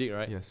 cannot yes, predict,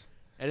 right? Yes.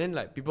 And then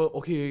like people,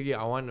 okay,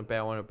 I want a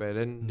pair.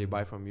 Then they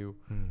buy from you.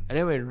 And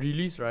then when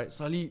release, right,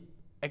 suddenly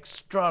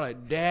extra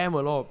like damn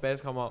a lot of pairs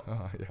come out.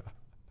 Yeah.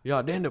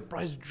 Yeah. Then the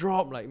price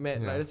drop like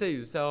mad. Yeah. Like let's say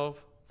you sell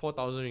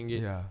 4,000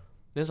 ringgit. Yeah.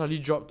 Then suddenly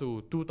drop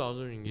to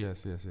 2,000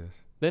 ringgit.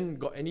 Yes. Then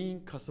got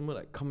any customer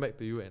like come back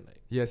to you and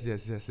like Yes.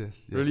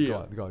 Really,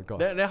 Got.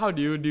 then how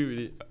do you deal with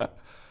it?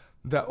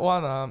 That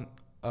one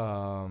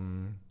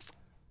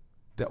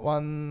that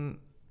one,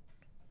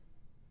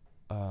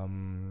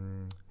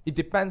 it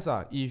depends.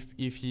 If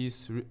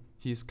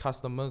his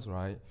customers,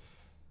 right?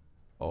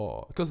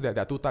 Or because there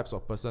are two types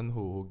of person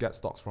who get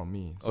stocks from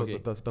me. So Okay.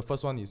 the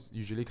first one is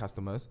usually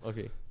customers.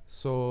 Okay.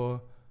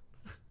 So,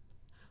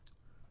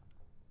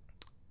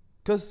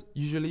 because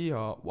usually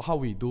how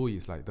we do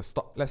is like the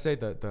stock, let's say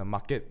the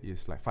market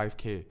is like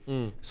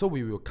 5K. So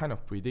we will kind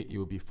of predict it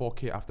will be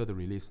 4K after the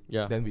release.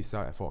 Yeah. Then we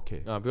sell at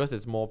 4K. Because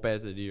there's more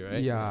pairs already,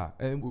 right? Yeah.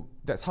 And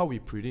that's how we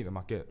predict the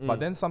market.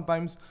 But then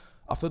sometimes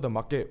after the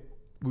market,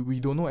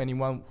 we don't know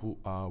anyone who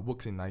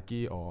works in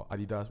Nike or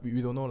Adidas.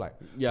 We don't know like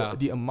Yeah.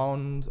 the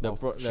amount The of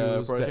the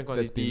shoes production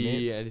that's been quantity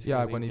made. and this Yeah,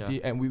 kind of thing,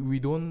 quantity. And we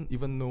don't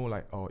even know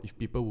like if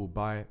people will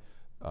buy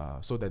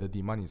so that the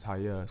demand is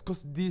higher.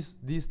 Because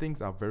these things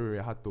are very,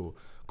 very hard to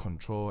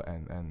control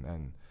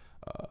and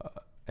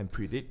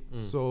predict.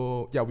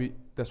 So yeah,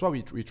 that's why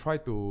we try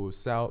to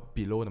sell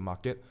below the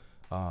market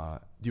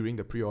during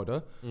the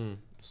pre-order.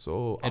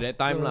 So At that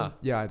time lah.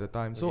 Yeah, at the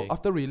time. So Okay.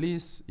 after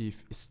release,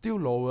 if it's still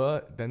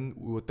lower, then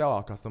we will tell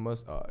our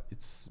customers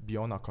it's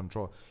beyond our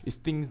control. It's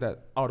things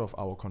that out of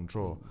our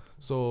control.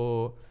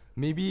 So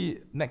maybe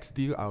next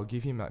deal I'll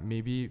give him like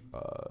maybe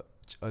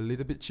a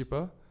little bit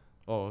cheaper.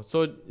 Oh,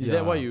 so is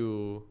that what Yeah.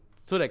 you?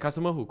 So that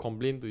customer who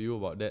complained to you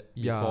about that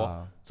before.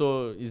 Yeah.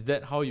 So is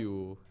that how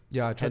you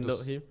Yeah, I try to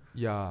handled him?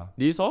 Yeah.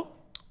 Did you solve?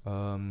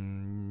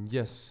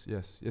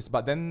 Yes.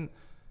 But then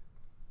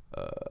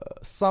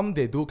some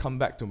they do come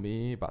back to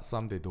me, but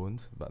some they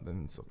don't. But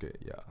then it's okay.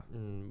 Yeah.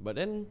 But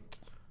then,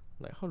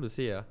 like how to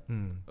say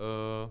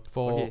For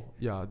okay.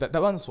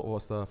 that one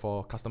was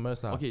for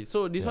customers. Okay,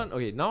 so this Yeah. one,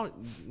 okay,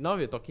 now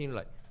we're talking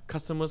like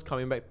customers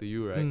coming back to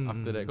you, right?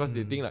 After that, because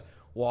they think like,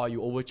 wow,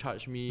 you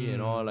overcharge me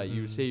and all, like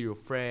you say you're a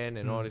friend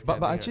and all this But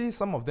kind of thing, actually,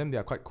 some of them they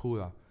are quite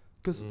cool,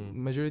 because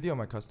majority of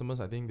my customers,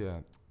 I think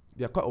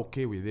they are quite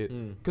okay with it,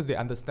 because they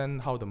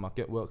understand how the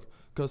market works.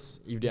 Because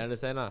right? If they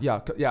understand lah.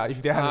 if they yeah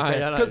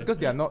understand, lah. because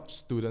they are not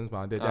students,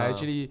 they're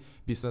actually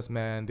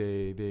businessmen.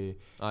 They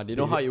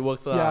Know how it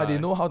works lah. yeah, they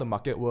know how the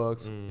market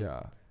works.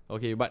 Yeah.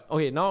 Okay, but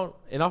okay, now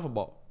enough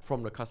about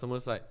from the customer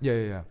side.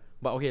 Yeah.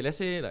 But okay, let's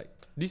say like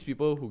these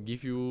people who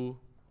give you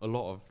a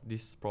lot of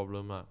this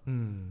problem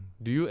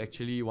do you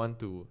actually want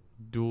to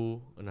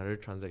do another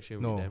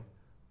transaction No. with them?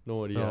 No,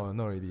 already. No,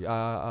 not really.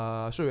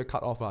 Sure, we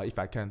cut off if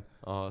I can.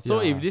 So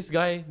Yeah. if this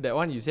guy, that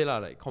one you said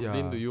like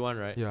complain Yeah. to you one,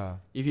 right?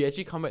 Yeah. If he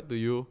actually come back to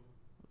you,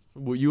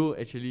 would you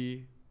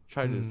actually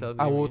try to sell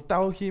to I him will again?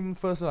 tell him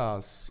first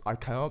I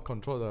cannot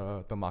control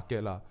the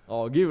market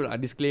Or give like a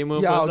disclaimer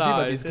Yeah, first I'll give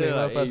a Say,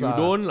 disclaimer like, first you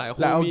don't like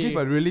hold I'll me. give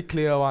a really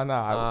clear one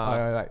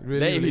I like really.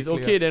 Then if really it's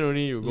clear. okay, then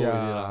only you go Yeah.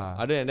 already lah.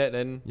 Other than that,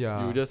 then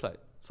Yeah. you just like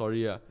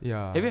sorry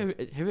Yeah.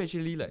 Have you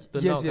actually like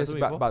turned Yes, down a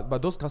customer before?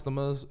 but those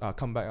customers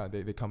come back.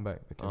 They come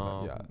back. They came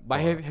back. Yeah. But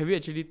have you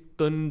actually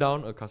turned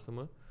down a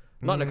customer?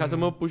 Not the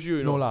customer push you,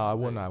 you know. No lah, I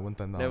like, won't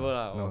turn down. Never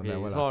lah. No, Okay,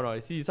 never it's lah.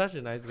 alright. See, he's such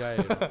a nice guy.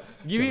 You know.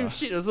 Give him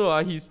shit also.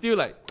 He still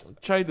like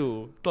try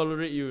to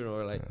tolerate you. You know,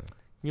 like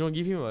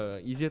give him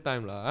a easier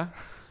time lah.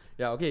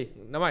 Yeah. Okay.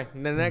 Never mind.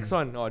 The next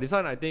one. This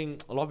one I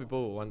think a lot of people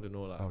will want to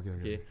know lah.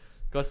 Okay.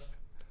 Because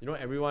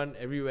everyone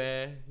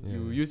everywhere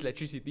you Yeah. use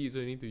electricity,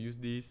 so you need to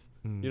use this.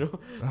 Mm. You know.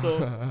 So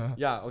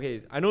yeah.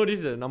 Okay. I know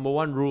this is the number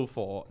one rule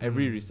for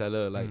every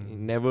reseller. Like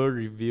never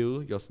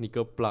reveal your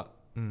sneaker plug.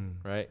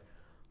 Right.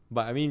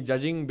 But I mean,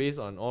 judging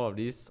based on all of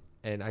this,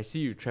 and I see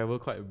you travel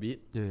quite a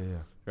bit,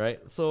 Yeah. right?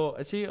 So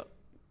actually,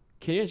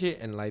 can you actually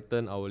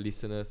enlighten our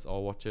listeners or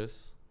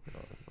watchers,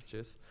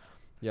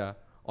 yeah,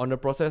 on the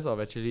process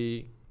of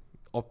actually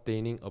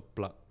obtaining a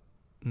plug,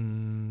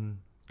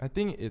 I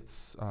think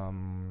it's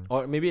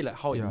or maybe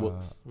like how it yeah,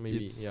 works,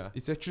 maybe,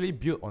 it's actually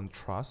built on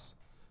trust,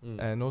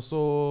 Mm. and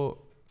also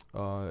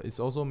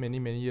it's also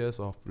many years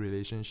of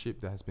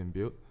relationship that has been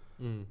built.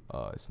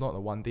 It's not a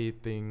one day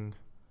thing,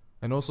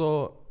 and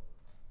also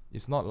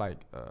it's not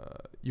like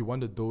you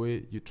want to do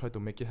it, you try to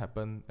make it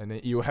happen, and then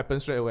it will happen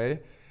straight away.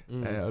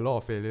 And a lot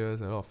of failures,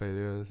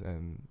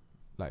 and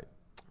like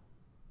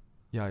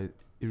it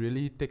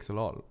really takes a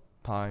lot of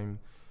time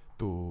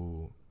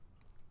to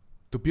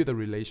build a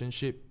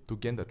relationship, to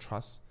gain the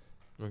trust.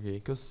 Okay.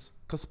 Because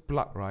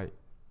plug, right,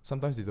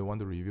 sometimes they don't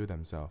want to review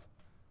themselves.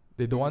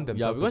 They don't want Yeah,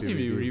 themselves because to if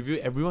be you reviewed.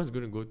 review, everyone's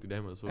gonna go to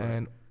them as well.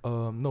 And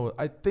no,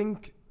 I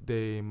think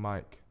they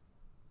might,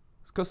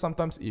 because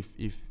sometimes if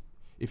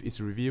it's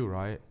review,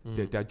 right,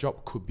 their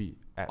job could be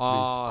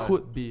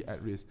at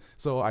risk.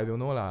 So I don't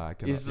know lah. I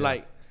cannot, it's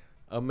like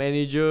a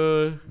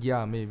manager,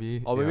 yeah,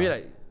 maybe, or maybe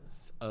yeah. like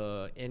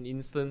an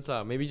instance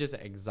maybe just an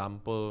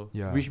example,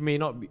 Yeah. which may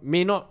or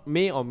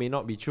may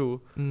not be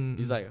true.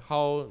 It's like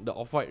how the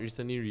Off-White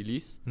recently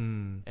released,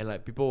 and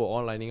like people were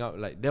all lining up,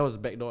 like there was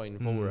backdoor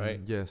info,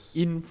 right? Yes.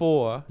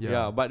 Info,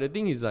 Yeah. But the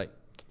thing is like,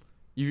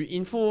 if you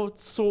info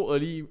so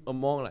early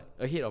among like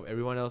ahead of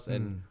everyone else,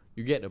 and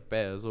you get a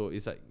pair, so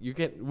it's like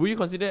would you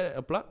consider that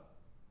a plug?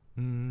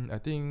 I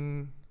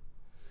think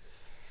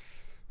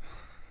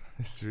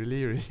it's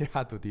really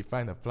hard to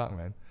define a plug,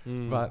 man.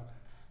 But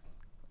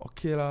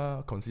okay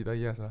lah, consider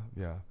yes lah.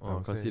 Yeah. I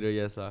would say. Consider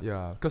yes lah.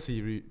 Yeah, because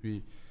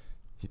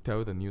he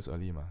tell the news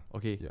early ma.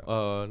 Okay.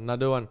 Yeah.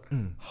 Another one.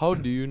 How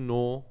do you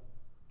know?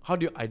 How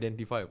do you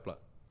identify a plug?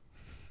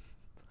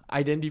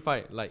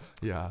 Identify, like,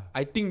 Yeah.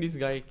 I think this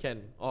guy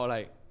can, or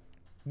like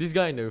this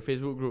guy in the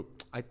Facebook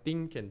group, I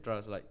think can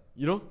trust. Like,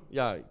 you know,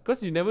 yeah,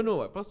 because you never know.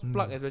 What plus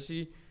plug,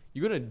 especially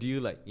you're gonna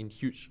deal like in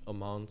huge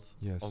amounts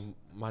Yes. of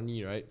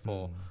money, right?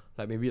 For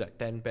like maybe like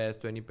 10 pairs,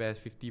 20 pairs,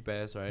 50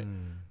 pairs, right?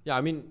 Mm. Yeah,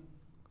 I mean,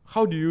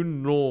 how do you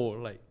know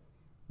like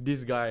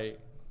this guy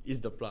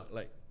is the plug?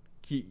 Like,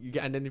 you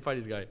can identify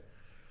this guy.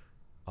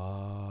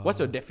 What's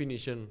your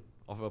definition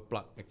of a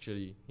plug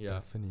actually? Yeah.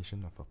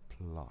 definition of a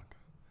plug?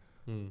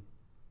 Hmm.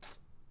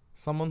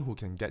 Someone who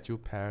can get you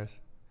pairs,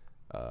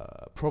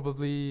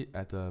 probably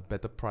at a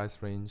better price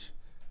range.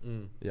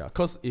 Mm. Yeah,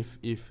 cause if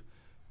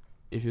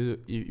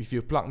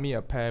you plug me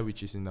a pair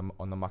which is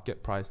on the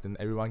market price, then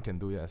everyone can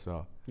do it as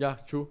well. Yeah,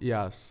 true.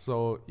 Yeah,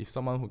 so if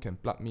someone who can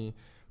plug me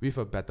with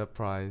a better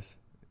price,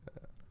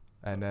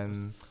 and then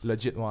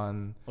legit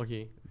one,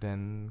 Okay.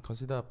 then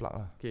consider a plug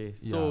lah. Okay.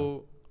 Yeah.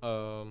 So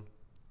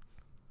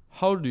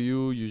how do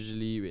you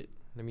usually wait?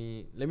 Let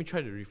me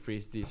try to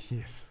rephrase this.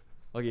 Yes.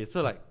 Okay,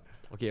 so like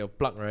a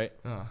plug, right?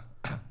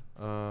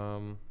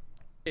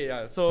 Okay,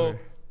 yeah. So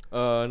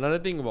another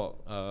thing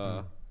about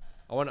I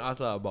want to ask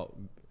about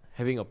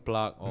having a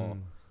plug or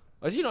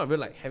actually not even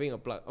like having a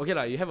plug. Okay,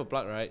 like you have a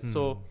plug, right?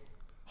 So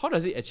how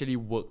does it actually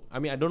work? I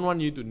mean, I don't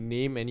want you to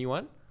name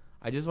anyone.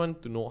 I just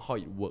want to know how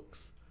it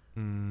works.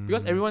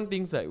 Because everyone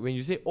thinks like when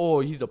you say, oh,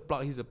 he's a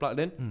plug,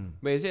 then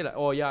when you say like,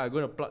 oh yeah, I'm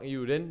gonna plug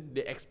you, then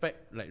they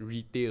expect like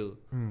retail.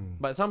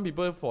 But some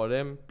people, for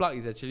them, plug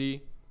is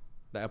actually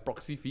like a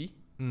proxy fee,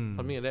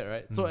 something like that,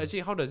 right? So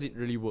actually, how does it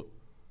really work?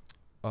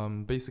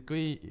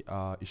 Basically,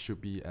 it should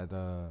be at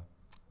a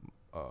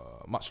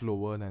much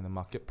lower than the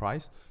market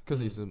price,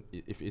 because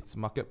if it's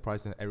market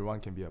price, then everyone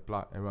can be a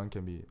plug. Everyone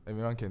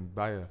can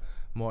buy a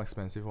more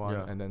expensive one,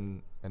 and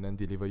then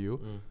deliver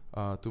you.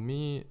 To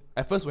me,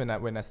 at first when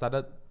I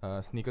started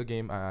sneaker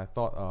game, I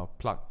thought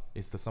plug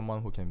is the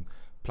someone who can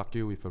plug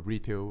you with a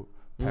retail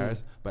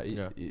pairs, but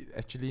it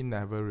actually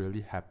never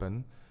really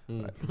happened.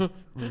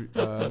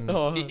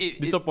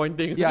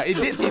 Disappointing.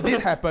 It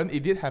did happen.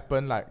 It did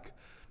happen like.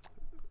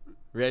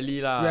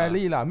 Rarely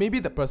lah. Maybe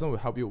the person will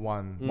help you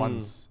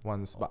once,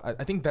 but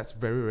I think that's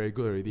very, very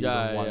good already.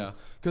 Yeah, once,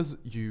 because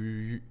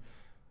you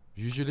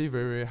usually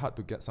very, very hard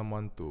to get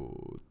someone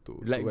to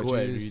let go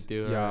at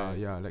retail.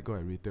 Yeah, let go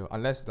at retail.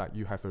 Unless like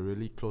you have a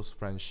really close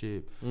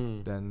friendship,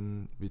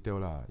 then retail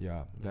lah.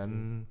 Yeah,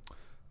 then.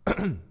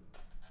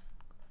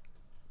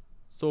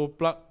 So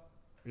plug,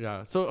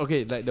 yeah. So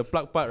okay, like the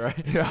plug part,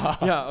 right? Yeah.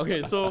 Yeah.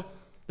 Okay. So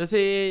let's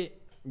say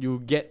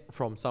you get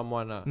from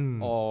someone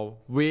or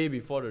way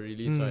before the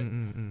release, right?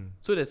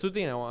 So there's two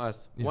things I want to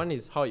ask. One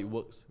is how it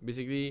works.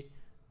 Basically,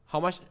 how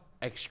much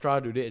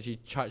extra do they actually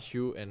charge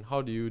you, and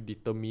how do you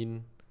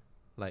determine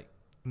like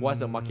what's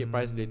the market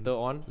price later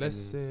on? Let's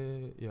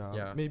say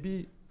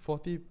maybe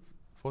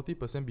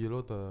 40%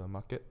 below the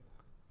market.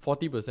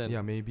 40%.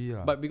 Yeah, maybe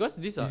lah. But because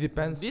these are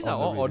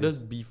all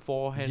orders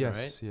beforehand,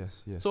 right?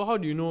 Yes. So how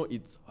do you know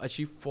it's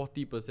actually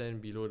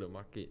 40% below the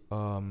market?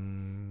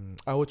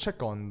 I will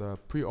check on the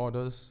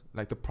pre-orders,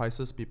 like the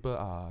prices people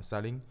are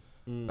selling,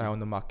 like on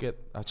the market.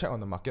 I check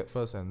on the market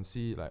first and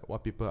see like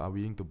what people are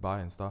willing to buy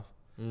and stuff.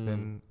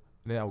 Then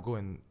I'll go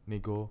and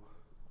nego.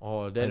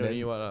 Oh, then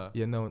only what lah?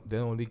 Yeah, no,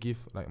 then only give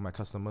like my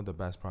customer the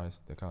best price,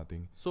 that kind of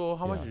thing. So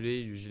how much do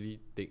they usually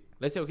take?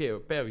 Let's say a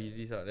pair of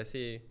Yeezys. Let's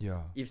say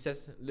if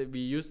we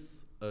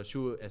use a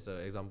shoe as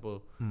an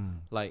example,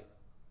 like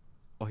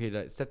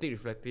like static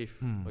reflective.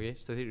 Okay,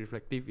 static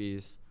reflective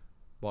is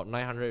about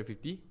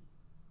 950,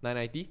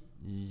 990.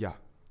 Yeah,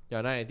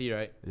 990,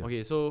 right? Yeah.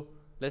 Okay, so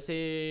let's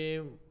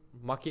say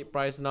market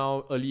price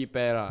now, early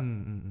pair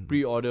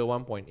pre-order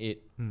 1.8.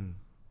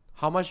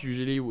 How much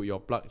usually would your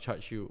plug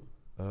charge you?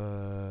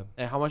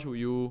 And how much would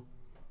you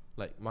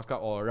like mark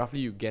up, or roughly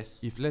you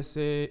guess? If let's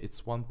say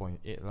it's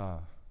 1.8 lah,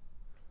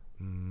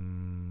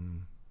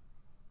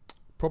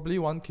 probably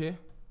 1K,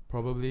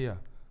 probably yeah.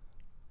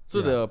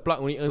 So the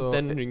plug only earns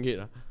 10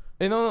 ringgit.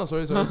 No,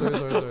 sorry. The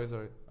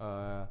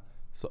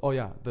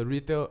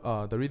retail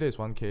is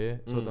 1K,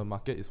 so the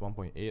market is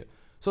 1.8.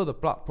 So the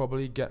plug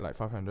probably get like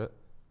 500.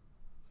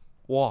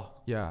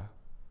 Wow. Yeah.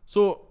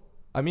 So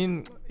I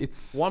mean,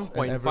 it's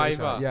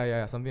 1.5.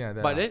 Yeah, something like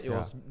that. But then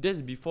that's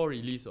before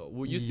release.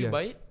 Would you still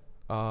buy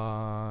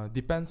it?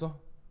 Depends.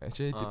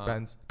 Actually,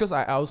 depends. Because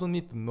I also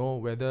need to know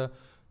whether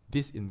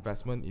this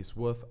investment is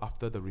worth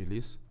after the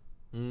release.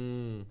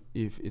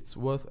 If it's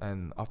worth,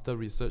 and after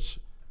research,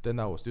 then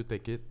I will still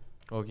take it.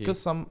 Okay.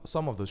 Because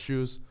some of the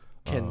shoes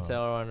can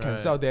sell one, can right?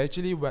 sell. They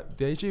actually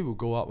will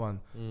go up one.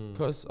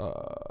 Because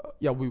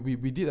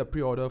we did a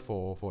pre-order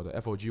for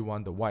the FOG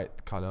one, the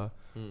white color.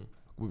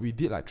 We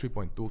did like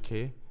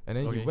 3.2K, and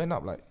then it went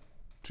up like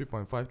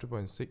 3.5,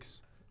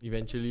 3.6.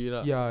 Eventually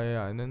lah.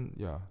 Yeah, and then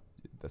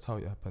that's how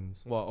it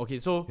happens. Wow. Okay,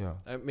 so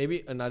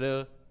maybe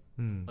another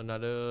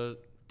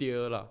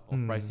tier lah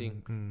of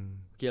pricing.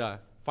 Okay lah,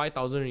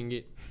 5,000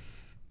 ringgit.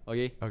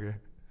 Okay. Okay.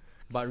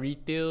 But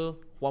retail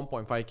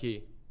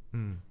 1.5K.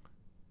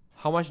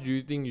 how much do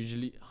you think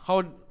usually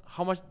how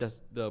much does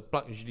the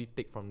plug usually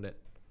take from that?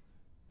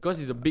 Because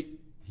it's a big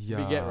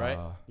gap, right?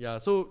 Yeah.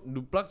 So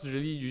do plugs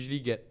really usually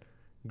get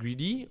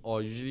greedy,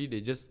 or usually they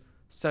just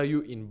sell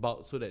you in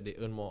bulk so that they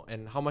earn more?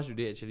 And how much do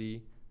they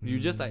actually? You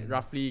just like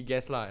roughly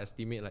guess lah,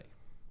 estimate like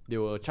they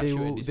will charge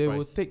you at this They price.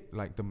 will take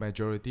like the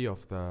majority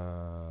of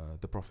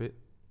the profit.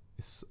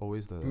 It's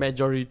always the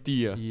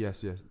Majority.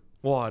 Yes.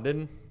 Wow.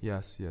 Then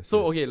Yes. so yes.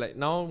 okay, like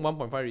now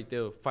 1.5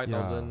 retail,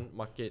 5,000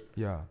 market.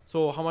 Yeah.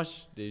 So how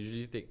much they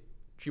usually take?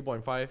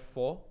 3.5,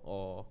 4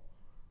 or?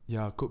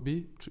 Yeah, could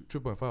be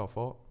 3.5 or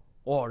 4.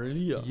 Oh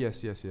really?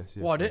 Yes.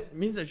 Wow, yes. that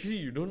means actually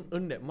you don't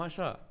earn that much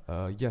lah.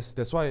 Yes,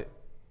 that's why.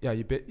 Yeah,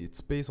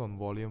 it's based on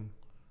volume.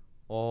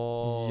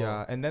 Oh.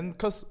 Yeah, and then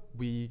because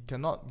we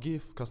cannot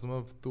give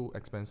customer too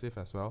expensive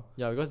as well.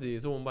 Yeah, because they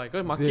also won't buy.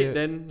 Because market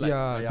then like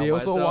they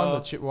also might want the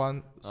sell- cheap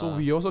one. So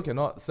we also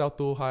cannot sell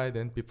too high.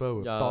 Then people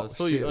will Yeah, talk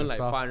so shit you earn and like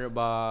stuff. 500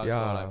 bucks or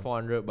Yeah. like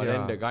 400, but Yeah.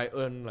 then the guy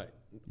earn like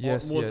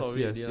Yes. most of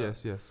it.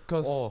 Yes.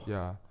 Because Oh.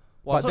 yeah.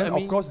 Wow, But so then I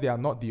mean, of course they are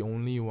not the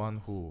only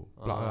one who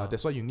plug. Ah.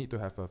 That's why you need to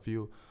have a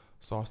few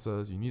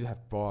sources. You need to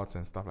have bots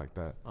and stuff like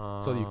that.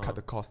 So you cut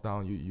the cost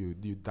down. You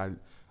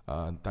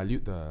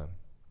dilute the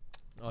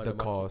market-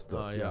 cost.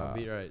 a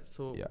bit, right?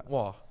 So Yeah.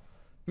 wow,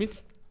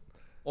 means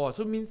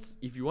so means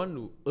if you want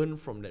to earn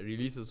from that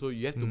release also,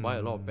 you have to buy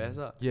a lot of pairs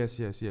lah. Yes.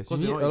 You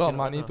 'Cause need you know a you lot of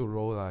cannot money earn, to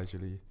roll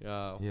actually.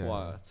 Yeah, Yeah.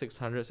 wow,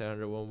 600,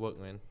 700 won't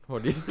work, man. For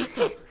this,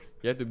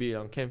 you have to be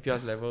on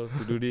Canfia's level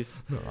to do this.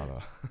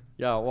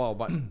 Yeah, wow,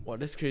 but wow,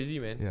 that's crazy,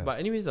 man. Yeah. But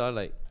anyways,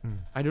 like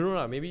I don't know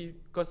lah. Maybe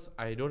because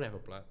I don't have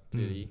a plug.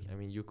 Clearly, I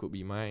mean, you could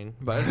be mine,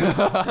 but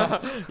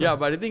yeah.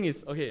 But the thing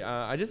is, okay.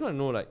 I just want to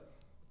know like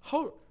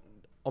how,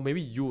 or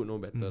maybe you would know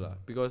better lah.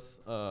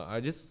 Because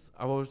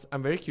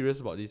I'm very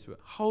curious about this.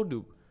 How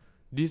do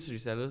these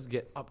resellers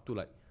get up to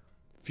like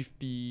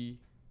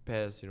 50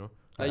 pairs? You know,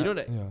 like you know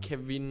that yeah.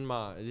 Kevin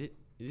Ma, is it?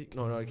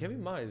 No,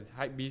 Kevin Ma is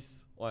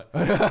Hypebeast. What?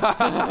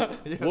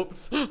 Yes.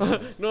 Whoops.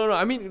 No.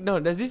 I mean, no.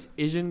 There's this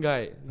Asian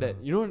guy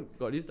that you know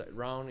got this like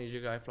round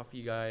Asian guy,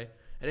 fluffy guy,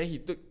 and then he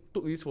took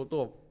this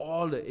photo of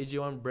all the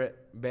AJ1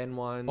 band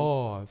ones.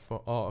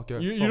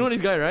 Okay. You know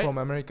this guy, right? From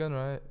American,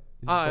 right?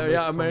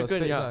 American.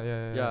 States,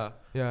 Yeah.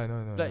 Yeah, I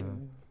know. Like,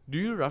 do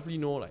you roughly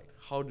know like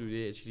how do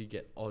they actually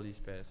get all these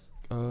pairs?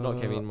 Not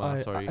Kevin Ma,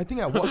 sorry. I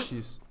think I watched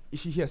his.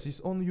 He has his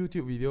own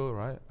YouTube video,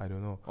 right? I don't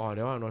know. Oh,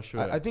 that one I'm not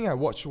sure. I think I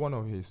watched one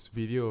of his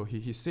video.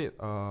 He said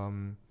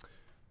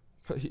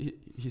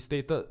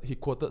he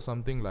quoted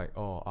something like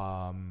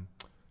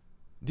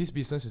this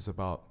business is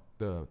about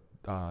the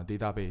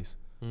database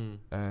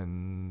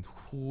and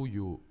who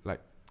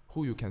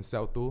you can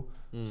sell to.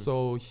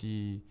 So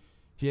he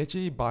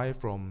actually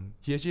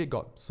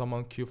got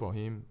someone queue for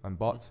him and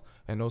bots,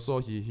 and also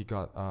he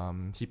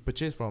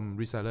purchased from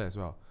reseller as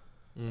well,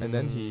 and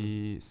then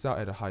he sell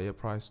at a higher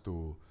price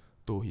to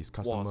his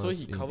customers. Wow, so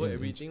he covered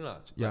everything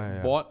lah.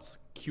 Yeah. Bots,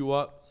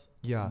 QUps,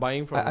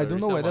 buying from I the don't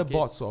know resale whether market.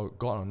 bots or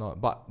got or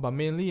not, but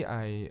mainly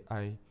I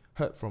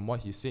heard from what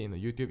he said in the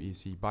YouTube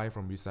is he buy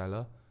from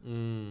reseller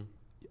and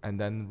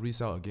then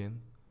resell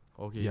again.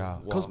 Okay.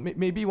 Yeah, wow. because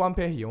maybe one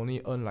pair he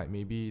only earn like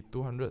maybe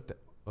 200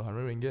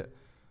 100 ringgit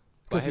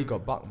because he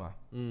got bulk ma.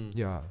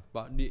 Yeah.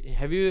 But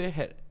have you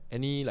had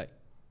any like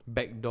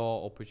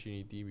backdoor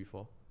opportunity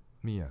before?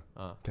 Me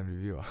can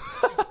review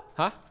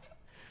Huh?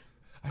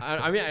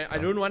 I mean I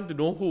don't want to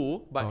know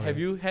who, but have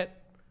you had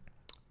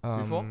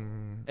before?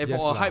 And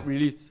yes for a lah. hype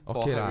release.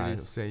 Okay lah, I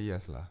release. would say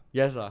yes lah.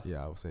 Yes lah.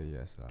 Yeah, I would say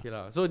yes lah. Okay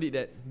lah. So did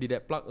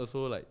that plug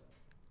also like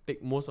take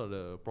most of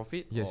the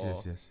profit? Yes.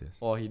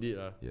 Or he did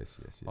lah. Yes.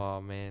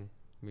 Oh man,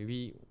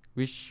 maybe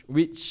which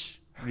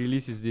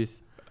release is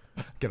this?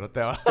 Cannot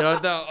tell.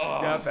 Cannot tell.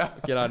 Oh.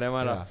 Okay lah, never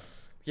mind lah. Yeah.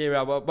 Okay,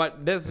 yeah,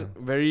 but that's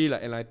very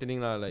like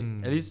enlightening lah. Like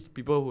at least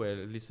people who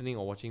are listening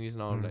or watching this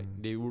now, like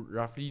they would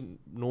roughly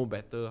know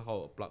better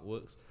how a plug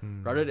works.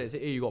 Rather than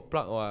say, hey, you got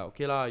plug,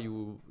 okay lah,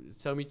 you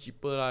sell me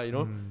cheaper lah. You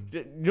know,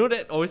 you know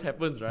that always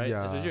happens, right?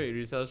 Yeah. Especially when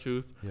you resell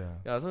shoes. Yeah.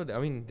 Yeah, so I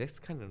mean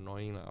that's kind of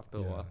annoying lah after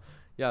a Yeah. while.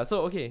 Yeah.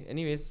 So okay.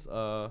 Anyways,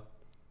 I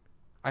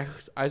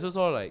also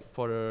saw like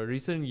for the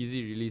recent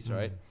Yeezy release,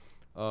 right?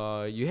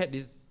 You had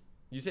this.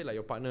 You said like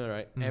your partner,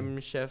 right? M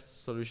Chef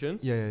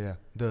Solutions. Yeah.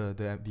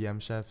 The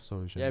M Chef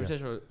solution. Yeah, M Chef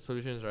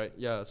Solutions, right?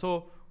 Yeah.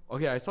 So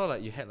okay, I saw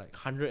like you had like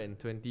 120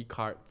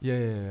 cards.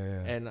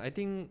 Yeah. And I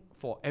think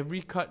for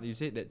every card you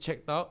said that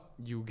checked out,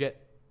 you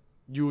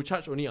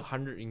charge only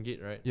 100 ringgit,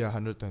 right? Yeah,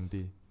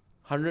 120.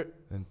 100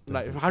 And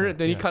like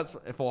 20, 120 yeah. cards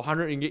for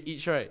 100 ringgit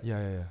each, right?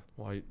 Yeah.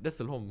 Wow,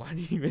 that's a lot of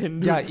money,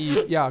 man.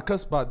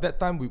 Cause but that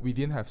time we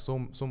didn't have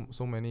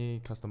so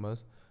many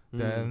customers.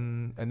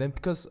 Then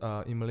because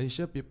in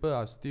Malaysia people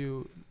are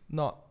still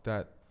not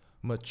that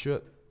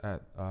matured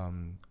at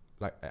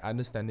like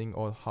understanding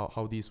all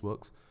how this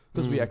works.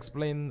 Because we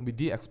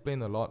did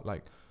explain a lot,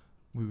 like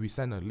we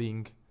send a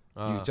link,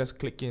 you just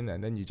click in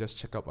and then you just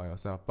check out by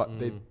yourself. But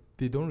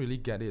they don't really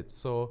get it.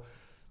 So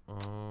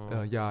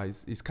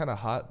it's kind of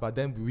hard. But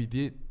then we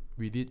did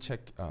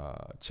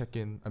check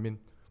in. I mean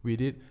we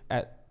did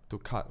add to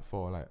cut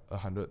for like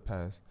 100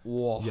 pairs.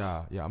 Wow.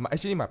 Yeah.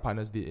 Actually, my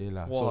partners did it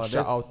lah. Wow, So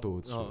shout out that's-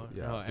 to to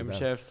them.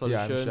 M-Chef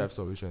Yeah, Solutions. M-Chef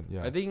Solution.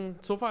 Yeah. I think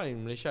so far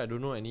in Malaysia, I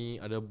don't know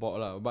any other bot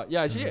lah. But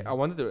yeah, actually, I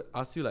wanted to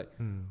ask you like,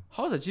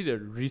 how's actually the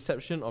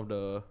reception of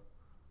the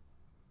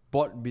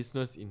bot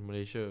business in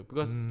Malaysia?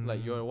 Because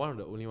like you're one of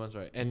the only ones,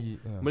 right? And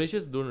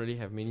Malaysians don't really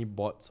have many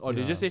bots, or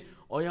they just say,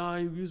 "Oh yeah,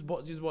 you use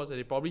bots," and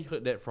they probably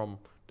heard that from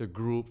the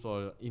groups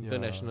or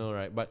international,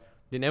 right? But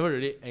they never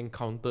really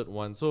encountered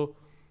one. So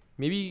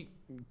maybe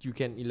you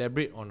can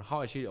elaborate on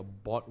how actually a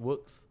bot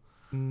works.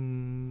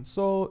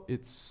 So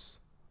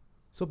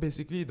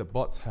basically the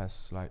bots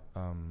has like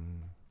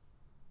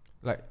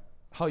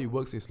how it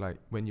works is like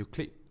when you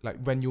click,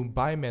 like when you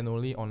buy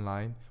manually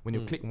online, when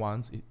you click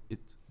once, it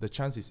the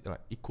chance is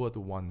like equal to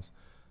once.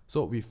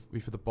 So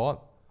with the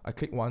bot, I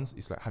click once,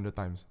 it's like 100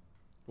 times.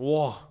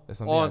 Wow. There's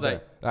something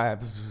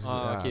like it's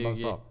that. okay,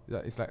 non-stop.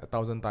 Yeah, it's like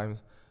 1,000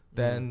 times.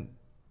 Then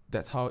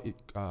that's how it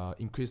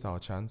increased our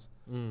chance.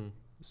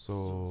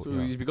 So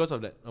it's because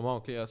of that amount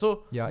of click.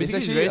 So yeah, it's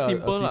basically actually it's very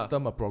simple a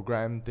system, a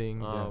program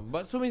thing.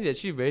 But so means it's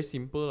actually very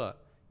simple.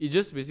 It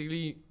just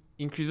basically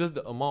increases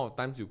the amount of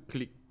times you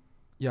click.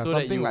 Yeah, so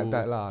that something like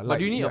that lah. But Like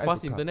do you need a add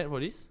fast to cart. internet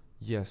for this?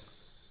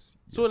 Yes.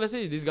 So let's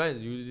say this guy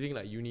is using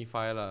like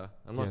Unify lah.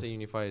 I'm not Yes. saying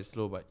Unify is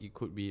slow, but it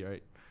could be,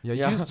 right?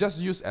 Yeah, just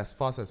use as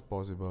fast as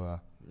possible.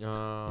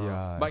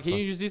 Yeah, But as can you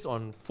fast. use this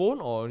on phone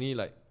or only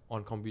like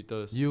on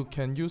computers? You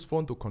can use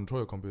phone to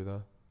control your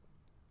computer.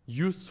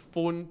 Use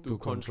phone to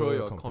control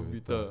your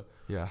computer.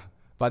 Yeah.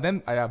 But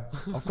then,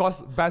 of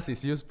course, best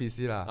is use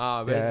PC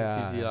lah. Best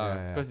PC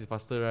lah, because it's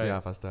faster, right? Yeah,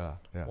 faster lah.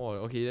 Yeah.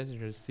 Oh, okay, that's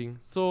interesting.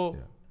 So,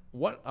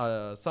 what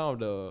are some of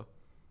the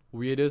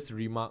weirdest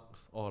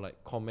remarks or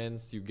like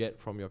comments you get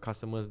from your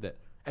customers that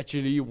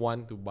actually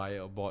want to buy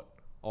a bot,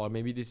 or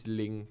maybe this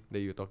link that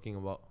you're talking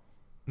about?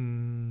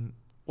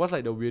 What's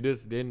like the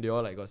weirdest? Then they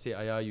all like got say,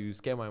 "Aya, you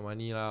scam my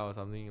money lah," or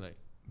something like.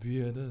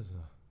 Weirdest.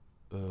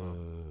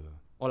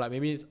 Or like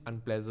maybe it's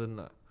unpleasant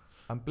lah.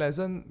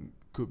 Unpleasant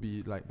could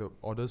be like the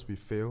orders we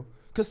fail,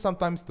 because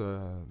sometimes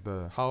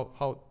the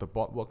how the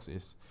bot works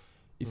is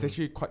it's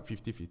actually quite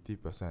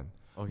 50%.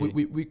 Okay.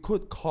 We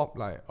could cop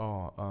like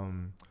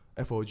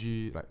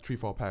FOG like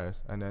 3-4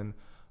 pairs, and then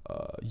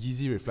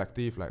Yeezy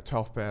Reflective like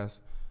 12 pairs.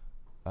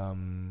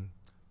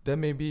 Then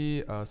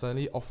maybe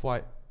suddenly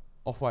off-white,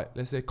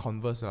 let's say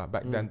Converse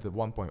back then the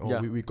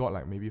 1.0, we got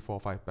like maybe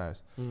 4-5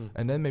 pairs.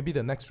 And then maybe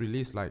the next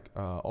release like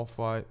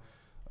off-white,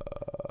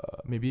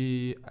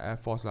 maybe Air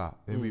Force lah,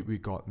 then we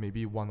got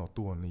maybe 1 or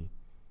 2 only.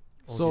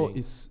 So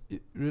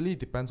it really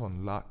depends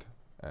on luck,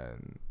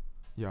 and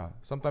yeah,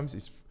 sometimes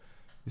it's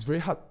very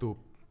hard to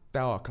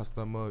tell our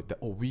customer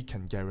that we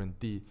can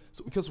guarantee.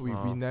 So because we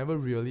never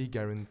really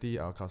guarantee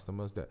our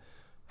customers that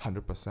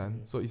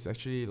 100%. So it's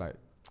actually like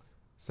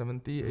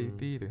 70,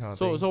 80, the kind of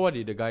thing. So what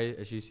did the guy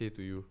actually say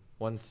to you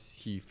once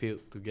he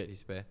failed to get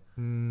his pair?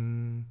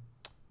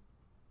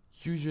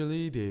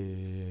 Usually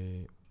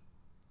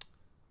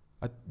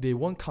they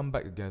won't come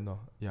back again.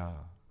 Yeah.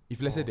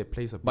 If let's say they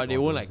place a big But they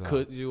won't orders, like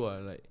curse you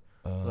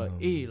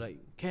hey, like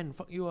Ken,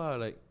 fuck you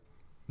like.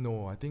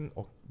 No, I think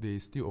they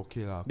still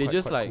okay lah. They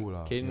just quite like, cool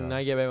lah. can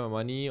I get back my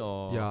money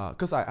or? Yeah,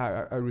 cause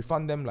I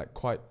refund them like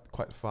quite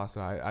fast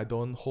lah. I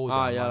don't hold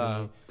their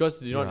money. Because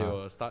they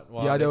will start.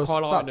 They will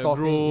call out start in the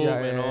talking. group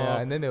Yeah,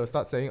 and then they will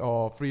start saying,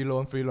 free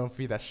loan,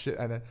 free that shit,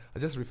 and then I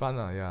just refund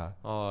lah.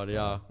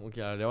 Yeah.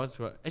 Okay. That one's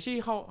right.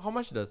 Actually, how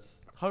much do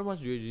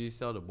you usually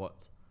sell the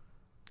bots?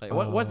 Like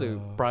what's the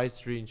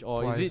price range,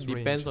 or is it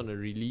depends on the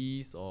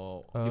release,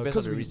 or depends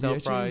on the resale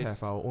we price? actually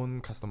have our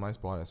own customized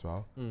bot as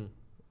well.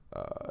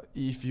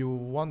 If you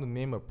want to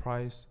name a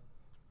price,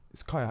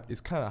 it's kind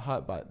of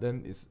hard, but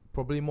then it's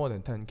probably more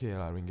than 10k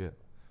lah ringgit.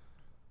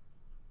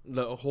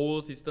 The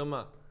whole system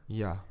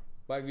Yeah.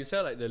 But if you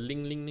sell like the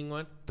link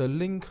one, The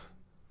link.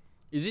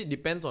 is it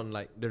depends on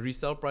like the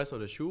resale price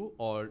of the shoe,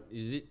 or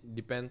is it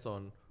depends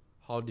on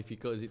how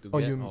difficult is it to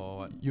get, or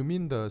what? You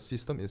mean the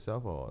system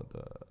itself or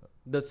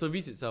The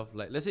service itself,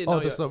 like let's say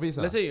the service.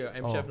 let's say you're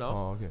M-Chef now.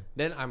 Oh, okay.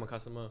 Then I'm a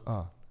customer.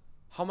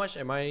 How much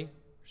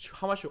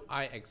should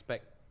I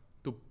expect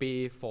to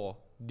pay for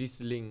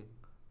this link?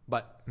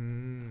 But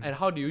and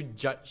how do you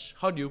judge?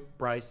 How do you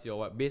price your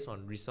what based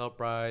on resale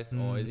price,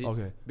 or is it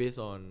based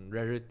on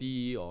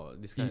rarity or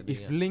this kind of thing?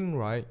 If link,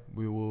 right,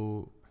 we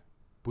will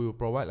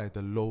provide like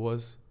the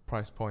lowest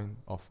price point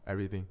of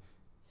everything,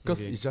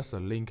 because it's just a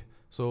link,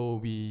 so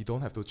we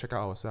don't have to check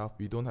out ourselves.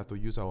 We don't have to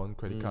use our own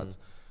credit cards.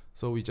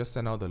 So we just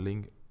send out the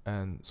link,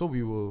 and so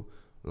we will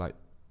like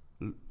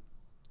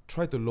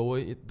try to lower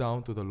it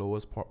down to the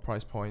lowest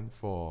price point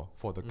for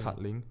the card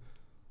link.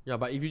 Yeah,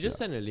 but if you just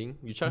send a link,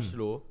 you charge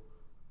low.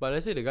 But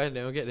let's say the guy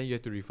never get, then you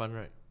have to refund,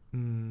 right?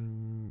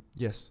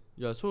 Yes.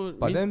 Yeah, so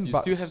But means then you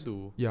still have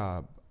to.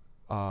 Yeah,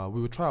 we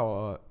will try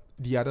our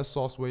the other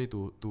source way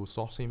to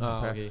source him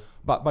a pair. Okay.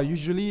 But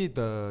usually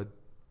the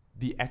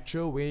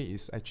actual way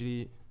is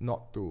actually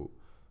not to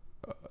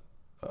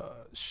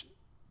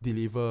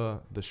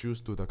deliver the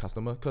shoes to the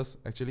customer, because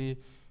actually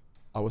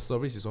our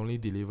service is only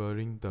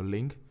delivering the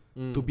link.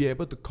 To be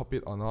able to copy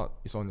it or not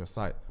is on your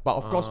side. But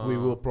of course we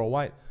will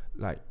provide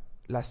like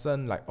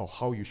lesson like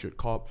how you should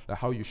cop, like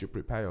how you should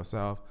prepare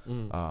yourself,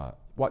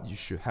 what you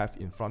should have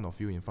in front of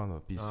you, in front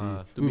of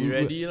PC. To be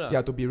ready lah.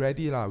 Yeah, to be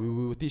ready lah. We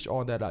will teach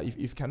all that lah.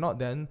 If cannot,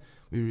 then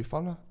we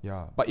refund lah.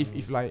 Yeah. But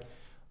if like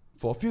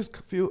for first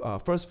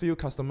few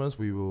customers,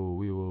 we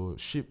will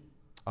ship.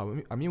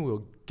 I mean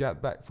we'll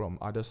get back from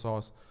other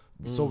source,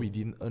 so we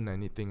didn't earn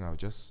anything. I'll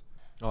just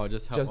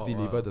help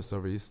deliver out, the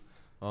service.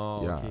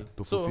 okay.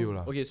 To fulfill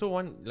lah. Okay, so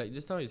one, like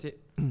just now you said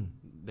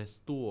there's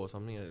two or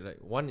something like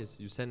one is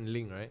you send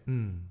link, right?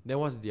 Then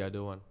what's the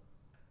other one?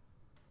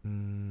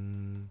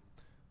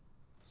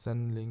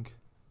 Send link.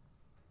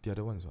 The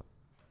other one is what?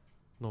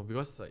 No,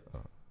 because like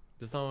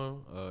just now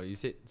you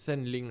said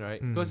send link,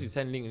 right? Because you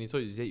send link, and so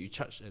you said you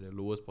charge at the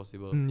lowest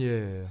possible.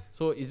 Yeah.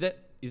 So is that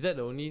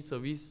the only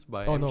service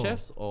by Oh, no.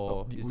 M-Chefs,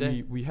 or is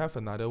there? We have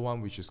another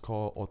one which is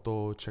called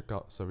auto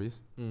checkout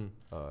service.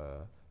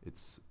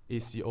 It's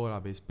ACO lah,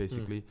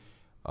 basically.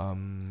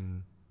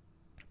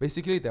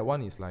 Basically that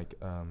one is like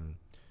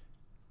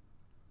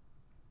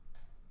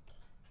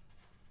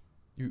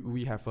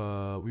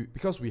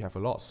because we have a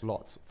lot of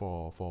slots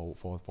for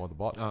the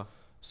bots.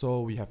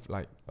 So we have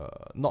like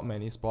not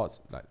many spots,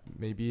 like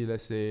maybe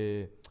let's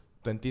say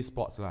 20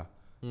 spots lah.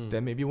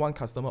 Then maybe one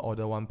customer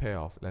order one pair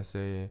of, let's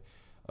say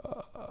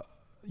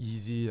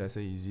easy.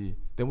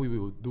 Then we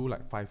will do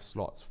like 5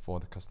 slots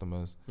for the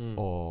customers,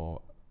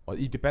 or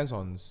it depends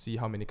on see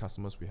how many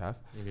customers we have.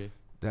 Okay.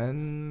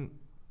 Then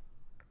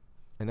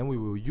we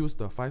will use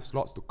the 5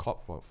 slots to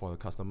cop for the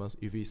customers.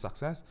 If it's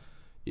success,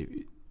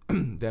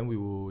 then we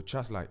will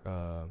charge like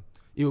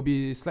it will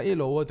be slightly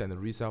lower than the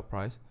resale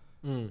price.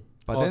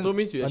 But then, so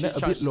means you actually a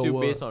charge bit still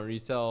lower, based on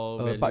resale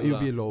value, but it will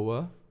be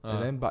lower,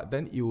 but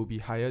then it will be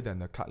higher than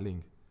the card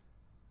link.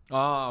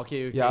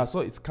 Okay. Yeah, so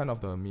it's kind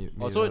of the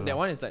so that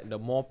one is like the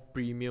more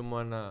premium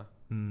one lah.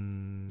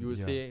 You would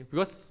say,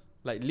 because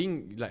like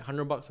link like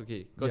 $100,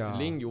 okay, because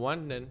link you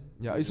want, then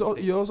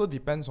it also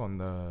depends on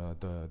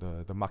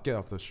the market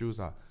of the shoes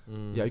lah.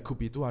 Yeah, it could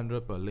be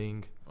 200 per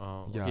link.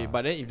 Okay,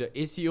 but then if the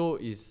ACO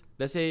is,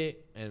 let's say,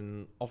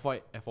 an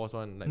Off-White Air Force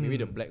one, like maybe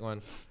the black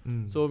one,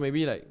 so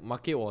maybe like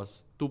market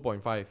was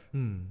 2.5,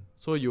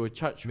 so you will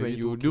charge Maybe when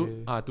you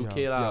 2K, do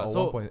 2K lah. or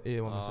So 1.8,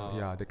 1.7,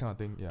 yeah, that kind of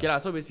thing. Yeah. Okay lah,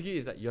 so basically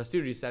it's like you're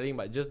still reselling,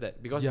 but just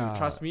that because you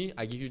trust me,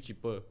 I give you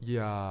cheaper.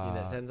 Yeah. In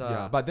that sense,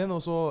 yeah. But then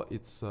also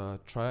it's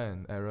trial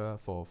and error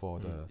for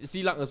the.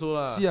 See luck also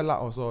lah. See a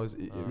luck also.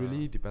 It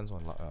really depends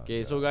on luck.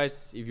 Okay, so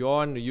guys, if you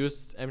want to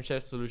use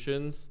M-Chef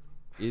solutions,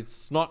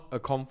 it's not a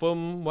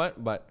confirm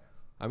what, but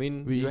I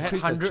mean, we you had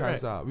increased the 100,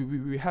 chance right?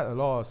 We had a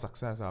lot of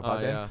success but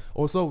then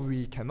also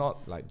we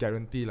cannot like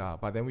guarantee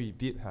but then we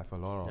did have a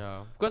lot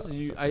of because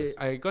success.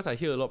 I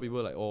hear a lot of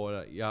people like, oh,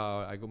 like,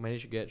 I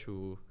managed to get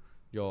through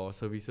your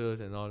services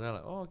and all. They're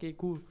like, oh, okay,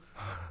 cool.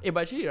 But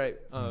actually, right,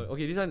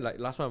 okay, this one like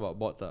last one about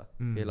bots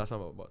okay, last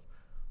one about bots.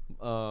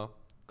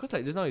 Cause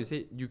like just now you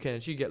said you can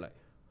actually get like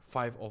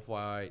 5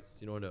 Off-Whites,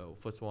 the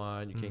first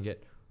one you can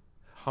get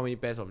how many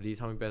pairs of this,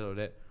 how many pairs of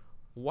that.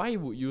 Why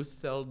would you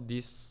sell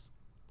this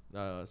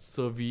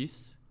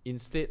service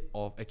instead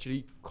of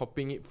actually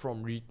copying it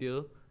from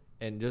retail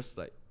and just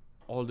like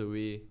all the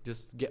way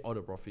just get all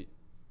the profit?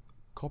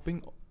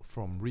 Copying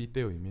from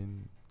retail, you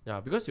mean? Yeah,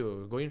 because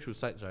you're going through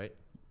sites, right?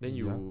 Then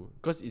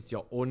because it's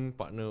your own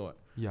partner, what?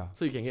 Yeah.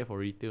 So you can get for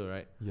retail,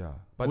 right? Yeah.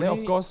 But then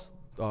of course,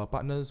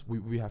 partners,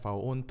 we have our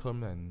own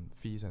term and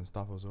fees and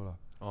stuff also lah.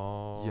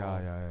 Oh.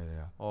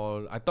 Yeah.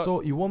 Or I thought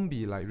so it won't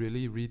be like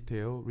really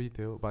retail,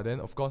 but then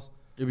of course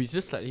it'll be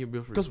just slightly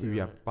above retail. Because we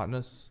have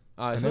partners.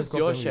 And so then of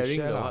course you're then we sharing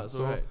share the lah.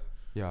 hustle, right?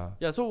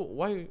 Yeah. So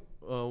why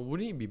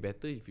wouldn't it be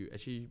better if you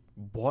actually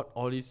bought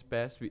all these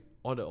pairs with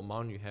all the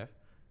amount you have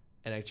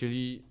and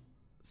actually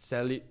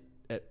sell it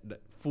at the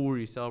full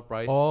resale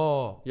price?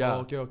 Okay.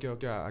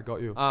 I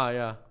got you.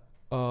 Yeah.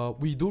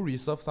 We do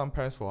reserve some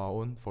pairs for our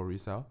own for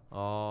resale.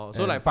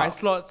 So like 5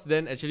 slots,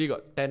 then actually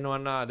got 10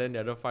 one lah. Then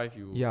the other 5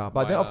 you. Yeah,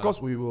 but then of course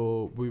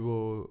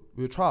we'll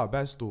try our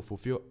best to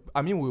fulfill.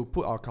 I mean, we'll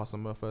put our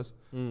customer first,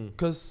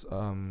 because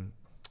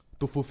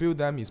to fulfill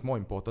them is more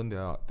important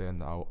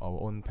than our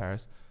own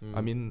pairs.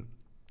 I mean,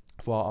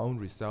 for our own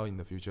resale in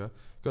the future,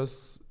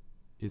 because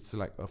it's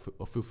like a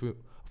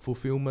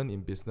fulfillment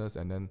in business,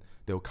 and then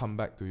they'll come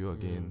back to you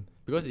again.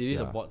 Because it is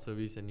a bot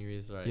service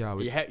anyways, right?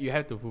 Yeah, you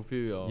have to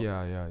fulfill your.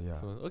 Yeah.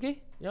 So,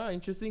 okay,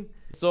 interesting.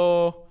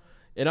 So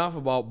enough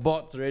about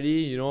bots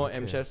already.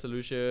 M-Chef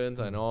solutions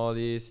and all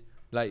this.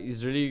 Like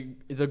it's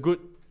a good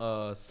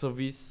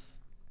service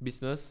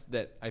business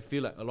that I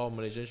feel like a lot of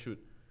Malaysians should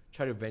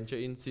try to venture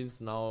in,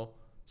 since now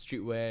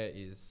streetwear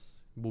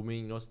is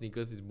booming.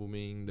 Sneakers is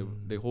booming.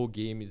 The whole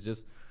game is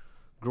just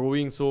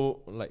growing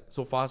so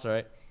fast,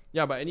 right?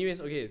 Yeah, but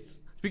anyways, okay.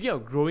 Speaking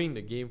of growing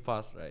the game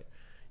fast, right?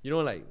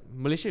 Like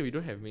Malaysia, we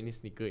don't have many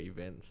sneaker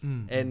events,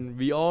 and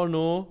we all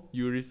know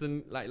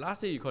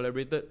last year you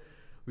collaborated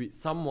with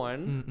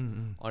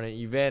someone on an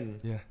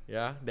event.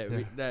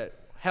 That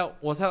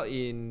was held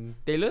in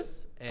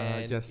Taylor's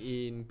and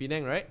in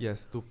Penang, right?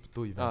 Yes, two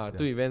events.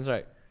 2 events,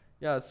 right?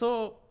 Yeah.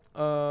 So,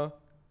 will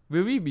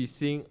we be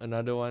seeing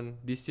another one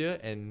this year,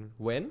 and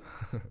when?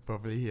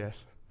 Probably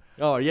yes.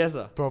 Oh yes,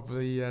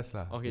 Probably yes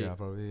lah. Okay. Yeah,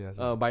 probably yes.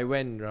 By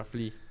when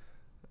roughly?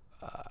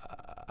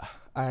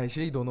 I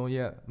actually don't know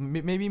yet.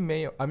 Maybe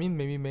May. I mean,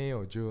 maybe May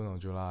or June or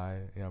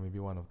July. Yeah, maybe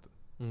one of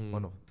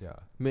yeah.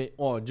 May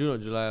or June or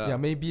July lah. Yeah,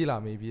 maybe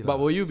lah. But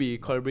will you be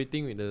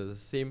collaborating with the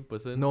same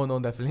person? No,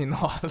 definitely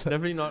not.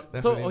 Definitely not.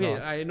 Definitely So okay,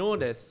 not. I know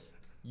there's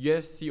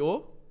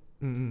UFCO,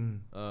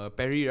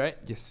 Perry, right?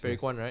 Yes. Perry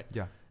yes. Kwan, right?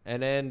 Yeah.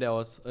 And then there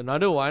was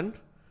another one.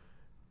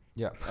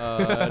 Yeah.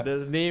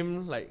 The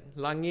name like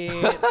Langit,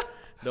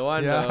 the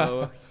one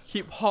Yeah.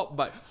 hip hop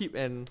but hip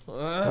and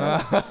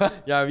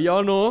yeah, we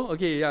all know.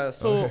 Okay, yeah.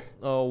 So Okay.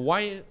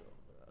 why?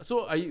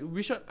 So are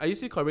you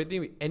still collaborating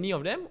with any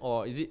of them,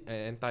 or is it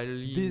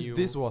entirely new?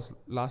 This was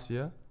last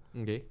year.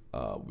 Okay.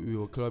 We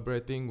were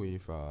collaborating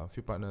with a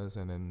few partners,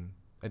 and then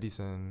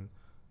Edison,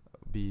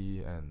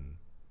 B, and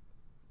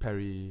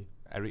Perry,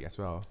 Eric as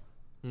well.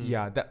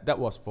 Yeah, that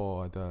was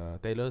for the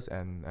Taylors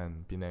and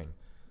Penang.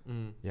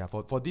 Yeah,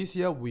 for this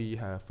year we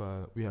have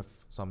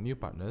some new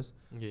partners.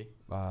 Okay.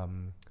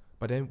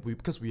 But then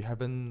because we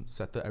haven't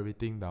settled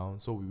everything down,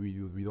 so we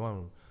don't want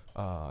to.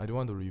 I don't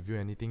want to review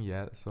anything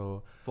yet.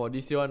 So For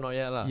this year, not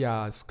yet lah.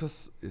 yeah,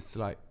 because it's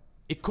like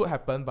it could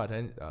happen, but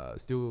then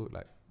still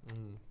like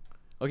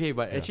Okay,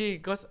 but Yeah.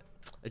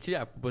 actually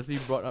I purposely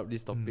brought up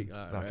this topic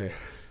okay. right?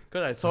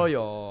 Because I saw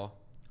your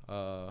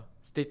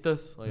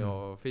status on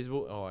your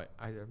Facebook, or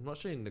I'm not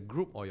sure in the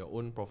group or your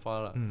own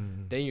profile lah.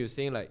 Then you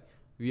saying like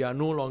we are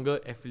no longer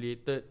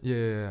affiliated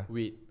Yeah,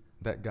 with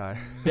that guy.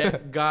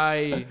 that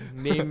guy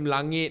named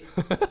Langit.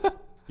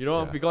 You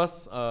know, Yeah.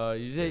 because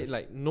you say Yes.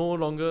 like no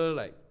longer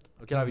like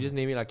okay lah, we just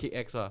name it like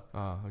KX lah,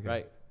 Okay.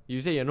 right? You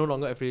say you're no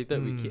longer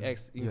affiliated with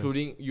KX, yes.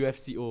 including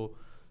UFCO.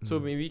 So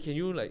maybe can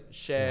you like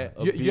share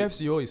a bit?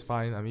 UFCO is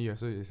fine. I mean,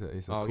 UFCO is a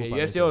Okay, cool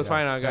UFCO is partnership,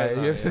 fine lah, guys.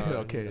 Yeah, lah, UFCO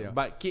yeah. okay, yeah.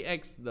 But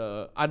KX,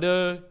 the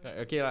other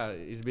okay lah,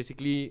 is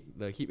basically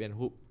the hip and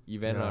hoop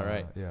event lah,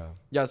 right? Yeah.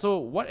 Yeah. So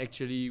what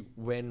actually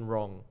went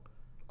wrong?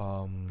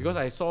 Because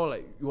I saw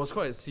like it was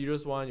quite a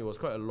serious one. It was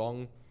quite a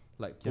long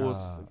like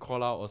post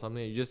call out or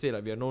something. You just say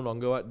like we are no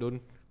longer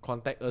don't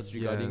contact us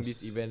regarding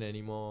this Yes. event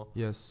anymore.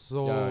 Yes.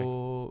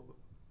 So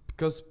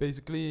because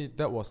basically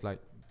that was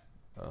like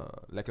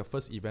a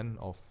first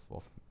event of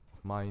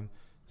mine.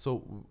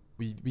 So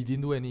we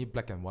didn't do any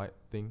black and white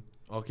thing.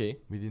 Okay.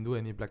 We didn't do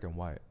any black and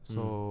white.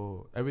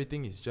 So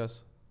everything is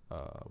just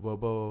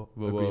verbal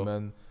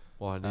agreement.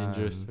 Wow,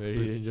 dangerous.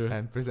 Very dangerous.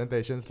 And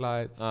presentation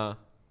slides.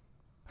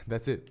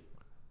 That's it.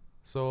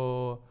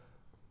 So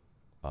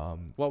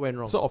what went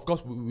wrong? so of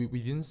course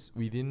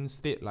we didn't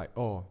state like,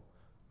 oh,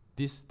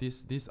 this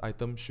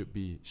item should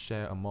be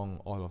shared among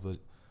all of the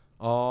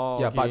oh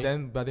yeah, okay.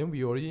 but then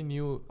we already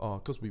knew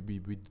because we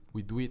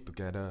do it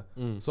together.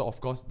 So of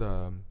course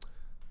the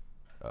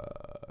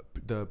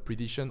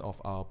prediction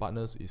of our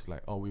partners is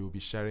like, oh, we will be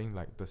sharing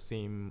like the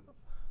same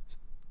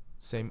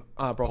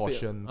profit.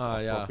 portion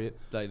of Yeah. profit,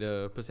 Like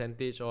the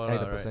percentage or the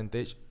right?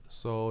 percentage.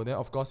 So then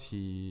of course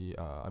he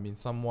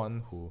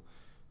someone who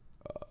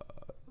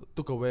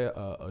took away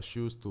a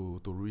shoes to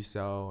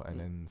resell and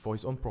then for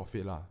his own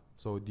profit lah.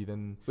 So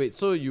didn't. Wait,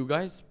 so you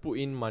guys put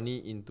in money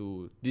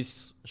into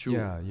this shoe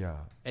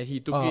Yeah. and he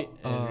took it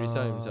and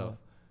resell himself?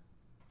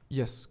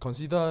 Yes,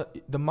 consider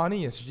the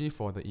money is actually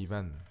for the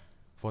event.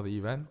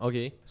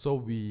 Okay. So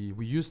we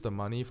use the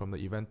money from the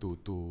event to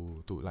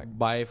like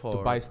Buy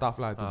to buy stuff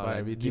lah, to buy like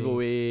everything,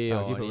 giveaway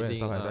or giveaway and anything,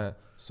 stuff like that.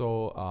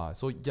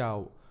 So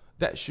yeah,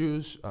 that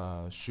shoes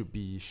should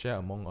be shared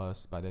among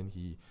us, but then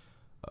he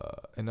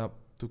end up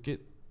took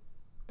it,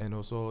 and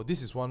also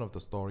this is one of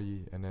the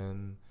story, and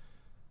then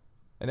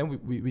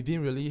we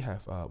didn't really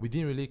have we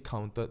didn't really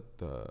count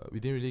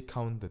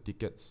the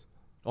tickets.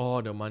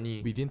 Oh, the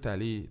money. We didn't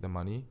tally the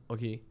money.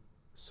 Okay.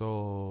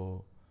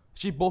 So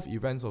actually both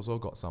events also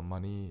got some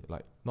money,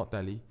 like not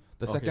tally.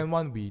 The Okay. second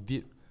one we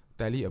did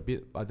tally a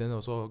bit, but then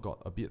also got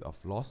a bit of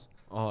loss.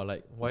 Oh,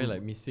 like why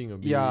like missing a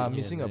bit? Yeah, here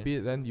missing and a there?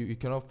 bit. Then you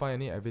cannot find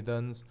any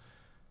evidence.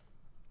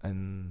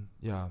 And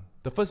yeah,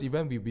 the first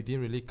event we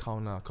didn't really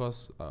count lah,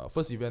 cause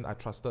first event I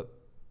trusted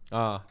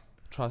I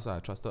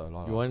trusted a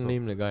lot. You want to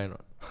name the guy or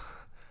not?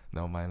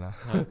 No mind lah.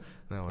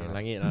 No Okay, mind.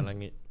 Langit lah,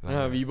 Langit.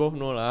 Langit. We both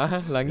know lah,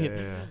 Langit.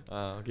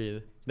 Yeah.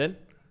 Okay. Then,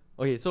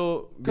 okay,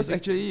 so Because basic-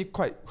 actually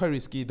quite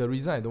risky. The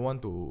reason I don't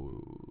want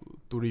to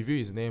review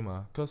his name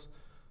cause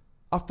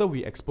after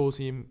we expose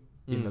him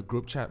in the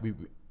group chat,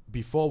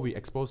 before we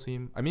expose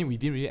him, I mean we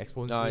didn't really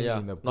expose him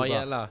in the group. not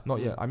yet lah. Not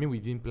yet. I mean we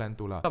didn't plan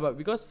to lah. But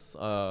because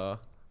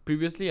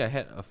previously I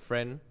had a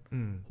friend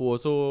who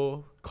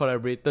also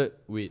collaborated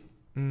with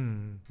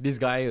this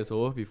guy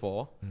also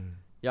before.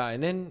 Yeah,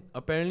 and then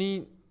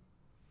apparently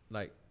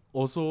like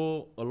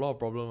also a lot of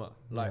problem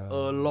like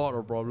Yeah. a lot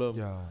of problem.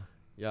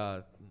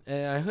 Yeah.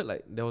 And I heard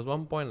like there was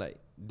one point like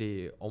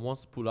they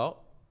almost pull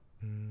out.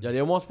 Yeah, they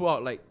almost pull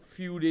out like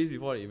few days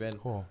before the event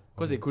Oh,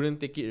 because they couldn't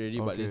take it already.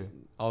 But Okay.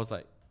 I was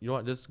like, you know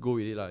what, just go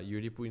with it lah. You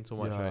already put in so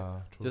much,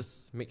 right? True.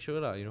 Just make sure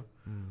lah, you know.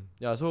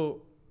 Yeah,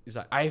 so it's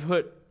like I've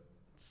heard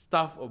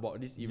stuff about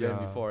this event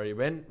Yeah. before already.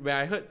 When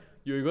I heard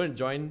you were going to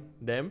join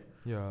them.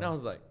 Yeah. Then I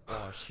was like,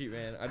 oh shit,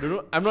 man. I don't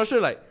know. I'm not sure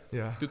like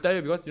Yeah. to tell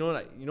you because you Yeah,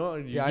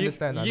 I give,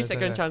 understand, you I give understand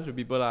second that. chance to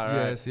people lah,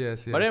 right? Yes,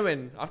 yes, yes. But then when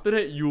after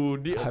that you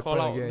did a Happen call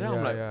out, again, then I'm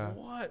yeah, like, yeah.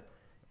 what?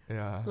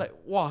 Yeah. Like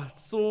wow,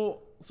 so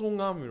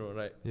ngam,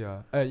 like.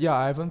 Yeah. Yeah,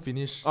 I haven't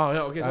finished. Oh,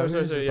 yeah, okay, I haven't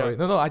sorry, finished the sorry,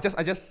 story. No, I just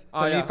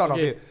suddenly yeah, thought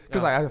okay, of it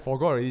because yeah. I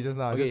forgot already just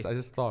now. Okay. I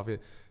just thought of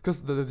it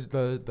because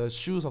the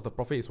shoes of the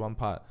Prophet is one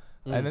part,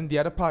 Mm. and then the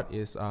other part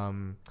is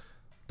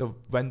the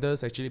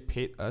vendors actually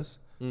paid us,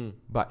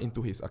 but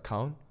into his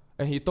account,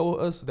 and he told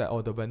us that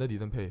the vendor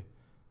didn't pay.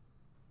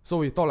 So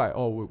we thought like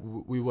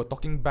we were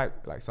talking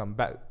back like some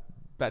bad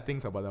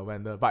things about the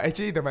vendor, but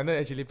actually the vendor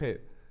actually paid.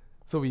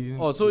 So we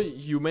didn't. Oh, so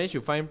you managed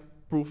to find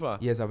proof lah?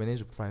 Yes, I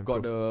managed to find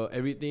Got proof. the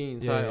everything Yeah,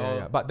 inside. yeah,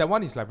 yeah. But that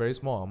one is like very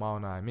small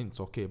amount. I mean, it's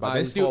okay. But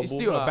then it's still, for it's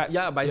both still a lah. bad.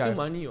 Yeah, but it's still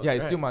money. Yeah,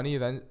 it's right? still money.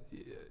 Then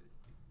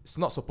it's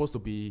not supposed to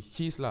be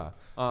his lah.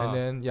 And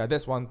then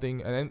that's one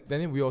thing. And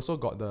then we also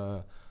got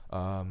the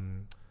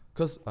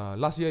because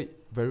last year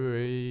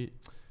very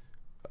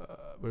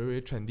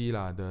very trendy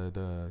lah.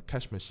 The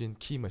cash machine,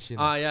 key machine.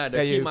 Yeah,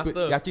 the key you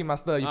master. Put, key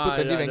master. You put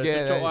 20 the ringgit.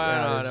 and cucuk then- one,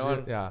 yeah, that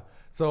one. yeah.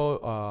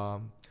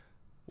 So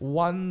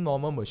one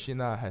normal machine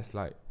has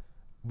like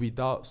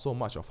without so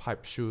much of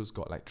hype shoes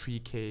got like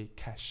 3K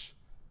cash.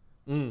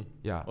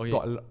 Yeah, Okay.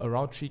 got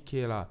around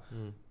 3K lah.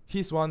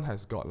 His one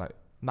has got like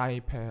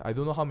 9 pair. I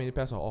don't know how many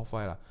pairs of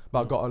off-white lah,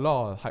 but got a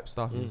lot of hype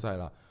stuff inside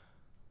lah.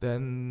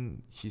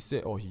 Then he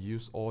said, he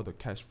used all the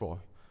cash for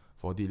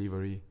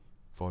delivery,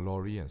 for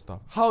lorry and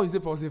stuff. How is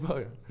it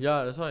possible?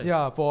 Yeah, that's why.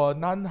 Yeah, for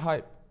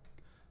non-hype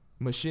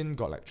machine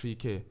got like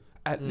 3K.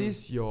 At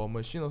least your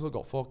machine also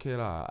got 4K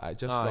lah. I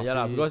just yeah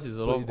lah, roughly because it's a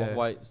put lot it of there.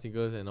 white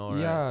stickers and all,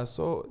 right? Yeah,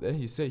 so then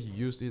he said he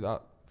used it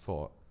up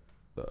for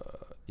the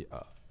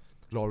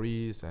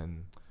lorries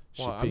and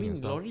shipping Wow, I mean, and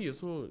stuff. lorry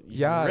also.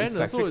 Yeah, rent it's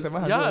like also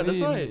 600-700 yeah,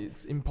 that's only. why.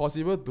 It's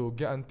impossible to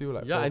get until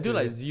like Yeah, until 4K.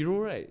 like zero,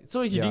 right?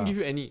 So he didn't Yeah. give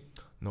you any.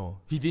 No,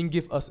 he didn't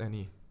give us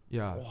any.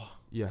 Yeah.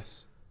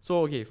 Yes.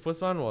 So okay,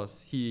 first one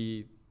was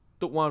he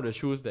took one of the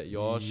shoes that you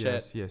all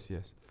shared Yes.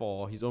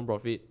 for his own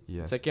profit.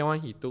 Yes. Second one,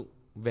 he took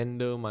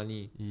vendor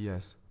money.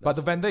 Yes. But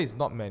the That's- vendor is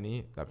not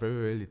many, like very,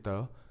 very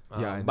little.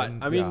 Yeah, and but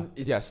then, I mean,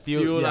 it's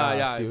still lah.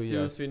 Yeah, it's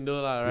still yes.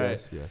 swindle lah,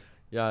 right? Yes.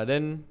 Yeah.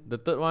 Then the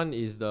third one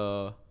is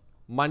the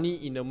money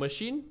in the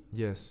machine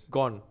Yes.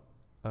 gone.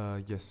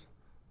 Yes.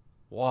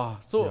 Wow.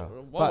 So Yeah.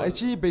 what But was-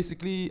 actually,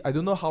 basically, I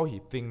don't know how he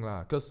think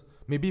lah. Cause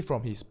maybe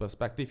from his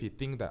perspective, he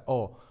think that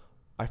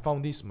I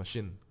found this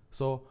machine,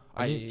 so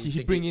I he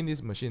take bring it. in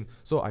this machine,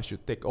 so I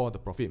should take all the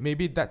profit.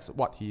 Maybe that's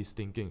what he is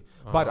thinking.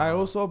 But I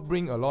also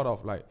bring a lot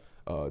of like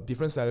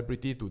different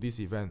celebrity to this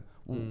event.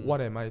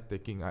 What am I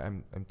taking?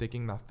 I'm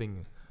taking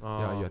nothing.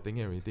 Yeah, you're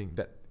taking everything.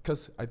 That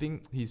cause I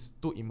think he's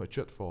too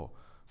immature for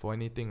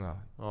anything lah.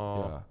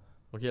 Yeah.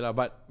 Okay lah,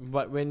 but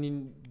when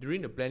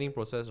during the planning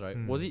process, right,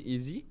 was it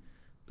easy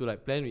to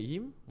like plan with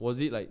him? Was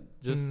it like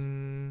just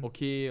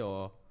okay,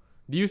 or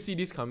do you see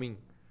this coming?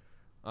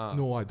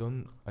 No, I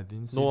didn't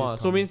see No, this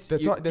so coming. means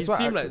that's it- why that's it why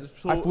seemed I, like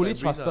so I fully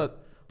like breeze lah. trusted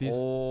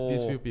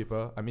these few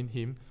people. I mean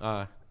him.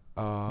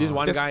 This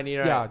one that's- guy only,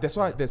 right? Yeah,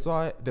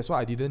 that's why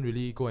I didn't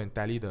really go and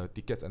tally the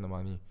tickets and the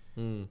money.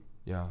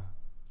 Yeah.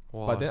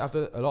 Wow. But then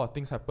after a lot of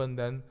things happened,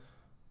 then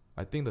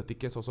I think the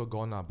tickets also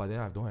gone lah. But then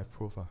I don't have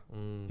proof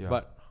yeah.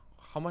 But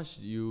how much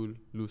do you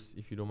lose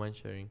if you don't mind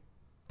sharing?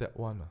 that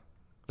one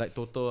Like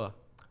total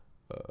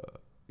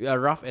a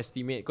rough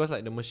estimate, because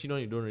like the machine one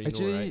you don't really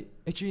know, right?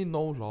 actually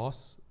no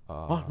loss.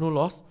 No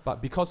loss?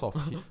 But because of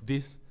he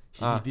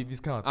did this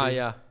kind of thing.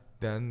 Yeah.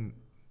 Then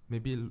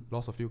maybe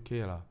lost a few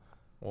K lah.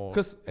 Oh.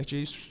 Because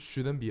actually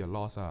shouldn't be a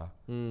loss.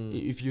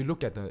 If you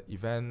look at the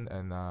event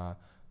and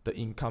the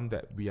income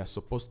that we are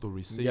supposed to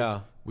receive,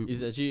 Yeah, we,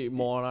 it's actually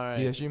more lah, it's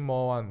right? actually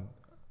more one.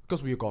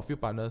 Because we got a few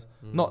partners,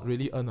 not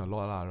really earn a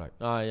lot lah, right?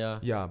 Yeah.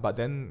 Yeah, but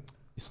then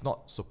it's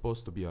not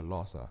supposed to be a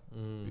loss.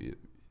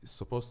 It's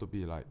supposed to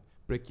be like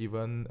break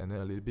even and then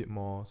a little bit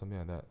more, something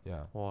like that.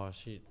 Yeah. Wow,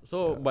 shit.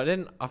 So, but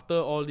then after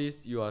all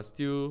this, you are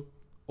still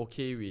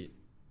okay with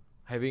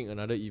having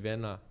another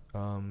event lah?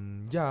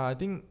 Yeah, I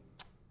think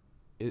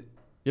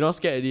You're not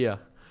scared already,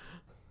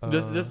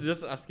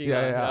 just asking.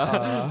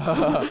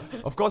 Yeah.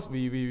 Of course,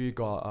 we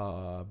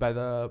got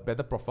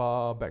better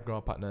profile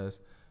background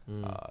partners.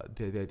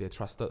 They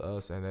trusted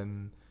us, and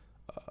then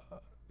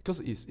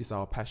because it's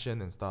our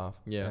passion and stuff.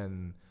 Yeah.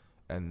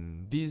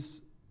 And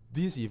these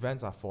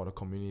events are for the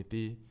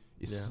community.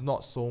 It's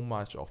not so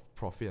much of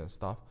profit and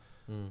stuff.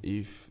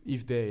 If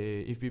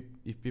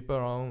people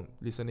around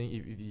listening,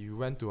 if you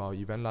went to our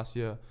event last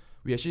year,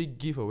 we actually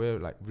give away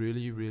like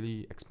really,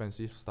 really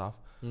expensive stuff.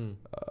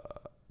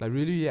 Like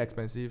really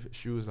expensive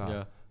shoes lah.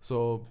 Yeah.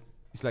 So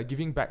it's like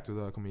giving back to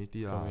the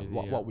community lah.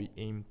 What we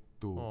aim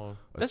to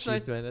That's achieve.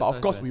 nice, man. But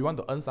of course we want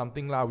to earn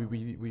something lah.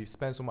 We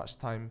spend so much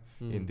time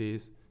in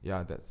this.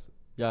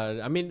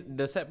 Yeah, I mean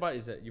the sad part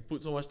is that you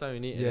put so much time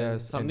in it, and then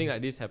Yes, something and-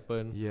 like this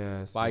happen.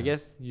 yes. But I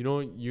yes. guess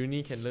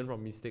uni can learn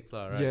from mistakes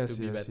lah, right? Yes,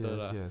 To be yes, better yes,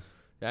 lah. yes.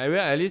 Yeah,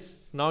 well, at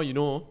least now you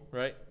know,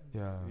 right?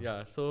 Yeah. Yeah.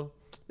 So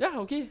yeah,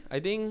 okay. I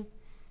think,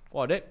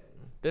 wow,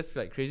 that's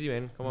like crazy,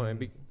 man. Come on, man.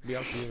 Big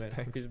up to you, man.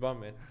 Thanks. Fist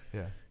bump, man.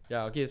 Yeah.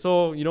 Yeah, okay,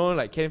 so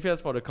like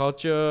Kenfia's for the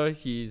culture,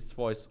 he's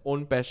for his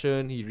own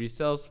passion, he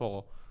resells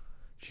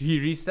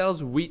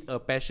with a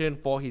passion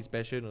for his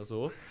passion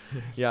also.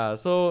 Yes. Yeah,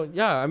 so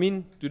I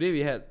mean today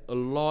we had a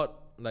lot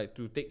like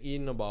to take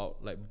in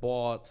about like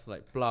bots,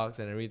 like plugs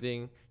and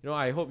everything.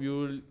 I hope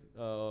you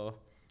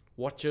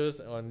watchers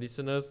and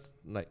listeners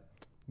like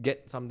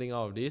get something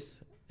out of this.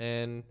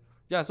 And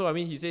so I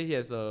mean he said he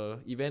has a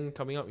event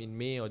coming up in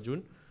May or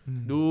June.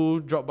 Do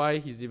drop by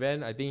his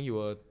event. I think he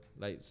will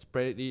like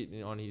spread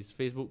it on his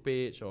Facebook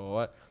page or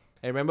what.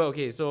 And remember,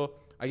 okay, so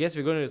I guess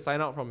we're going to sign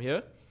out from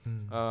here.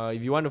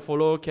 If you want to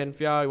follow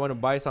Kenfia, you want to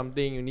buy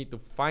something, you need to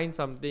find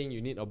something,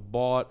 you need a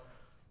bot,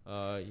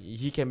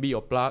 he can be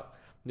your plug.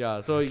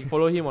 Yeah, so you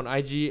follow him on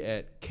IG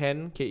at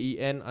Ken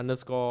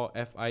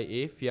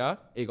 _FIA Fia.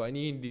 Got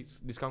any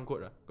discount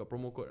code? Got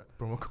promo code?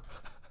 Promo code.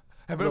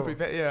 Haven't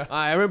prepared yet.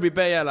 I haven't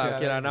prepared yet lah. Yeah,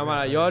 Okay lah, like, nama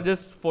lah. yeah. Y'all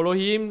just follow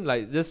him,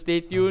 like just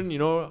stay tuned.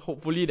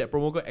 Hopefully that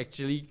promo code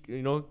actually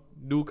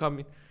do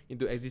come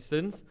into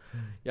existence.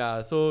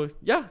 Yeah, so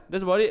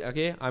that's about it.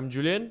 Okay, I'm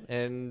Julian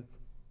and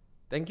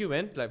thank you,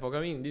 man, like for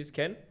coming. This is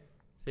Ken.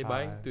 Say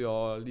bye to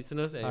your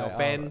listeners and your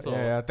fans.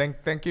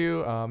 Thank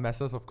you,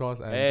 Masters, of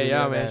course. And Hey,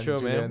 Julian man, and sure,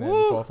 Julian, man.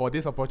 and for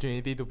this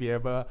opportunity to be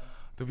able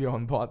to be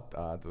on board.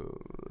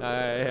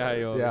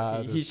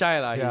 He shy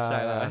lah. He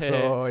shy lah.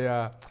 So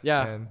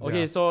Yeah. And,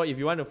 Okay. So if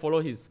you want to follow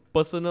his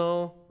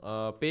personal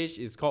page,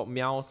 it's called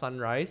Meow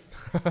Sunrise.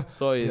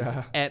 So it's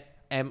at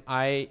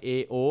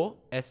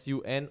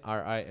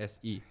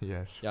MIAOSUNRISE.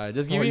 Yes. Yeah.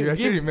 Just Oh, give you him.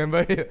 actually remember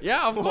it.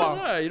 Yeah, of Wow.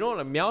 course.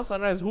 Like Meow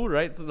Sunrise. Who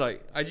writes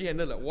like IG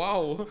handle like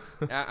wow?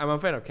 I'm a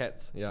fan of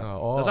cats. Yeah.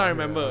 That's how I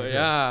remember.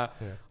 yeah.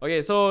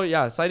 Okay. So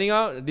signing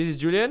out. This is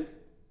Julian.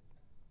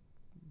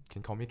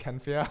 Can call me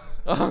Kenfia.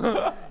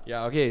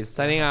 Yeah. Okay.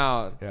 Signing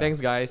out. Yeah.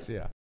 Thanks, guys.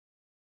 Yeah.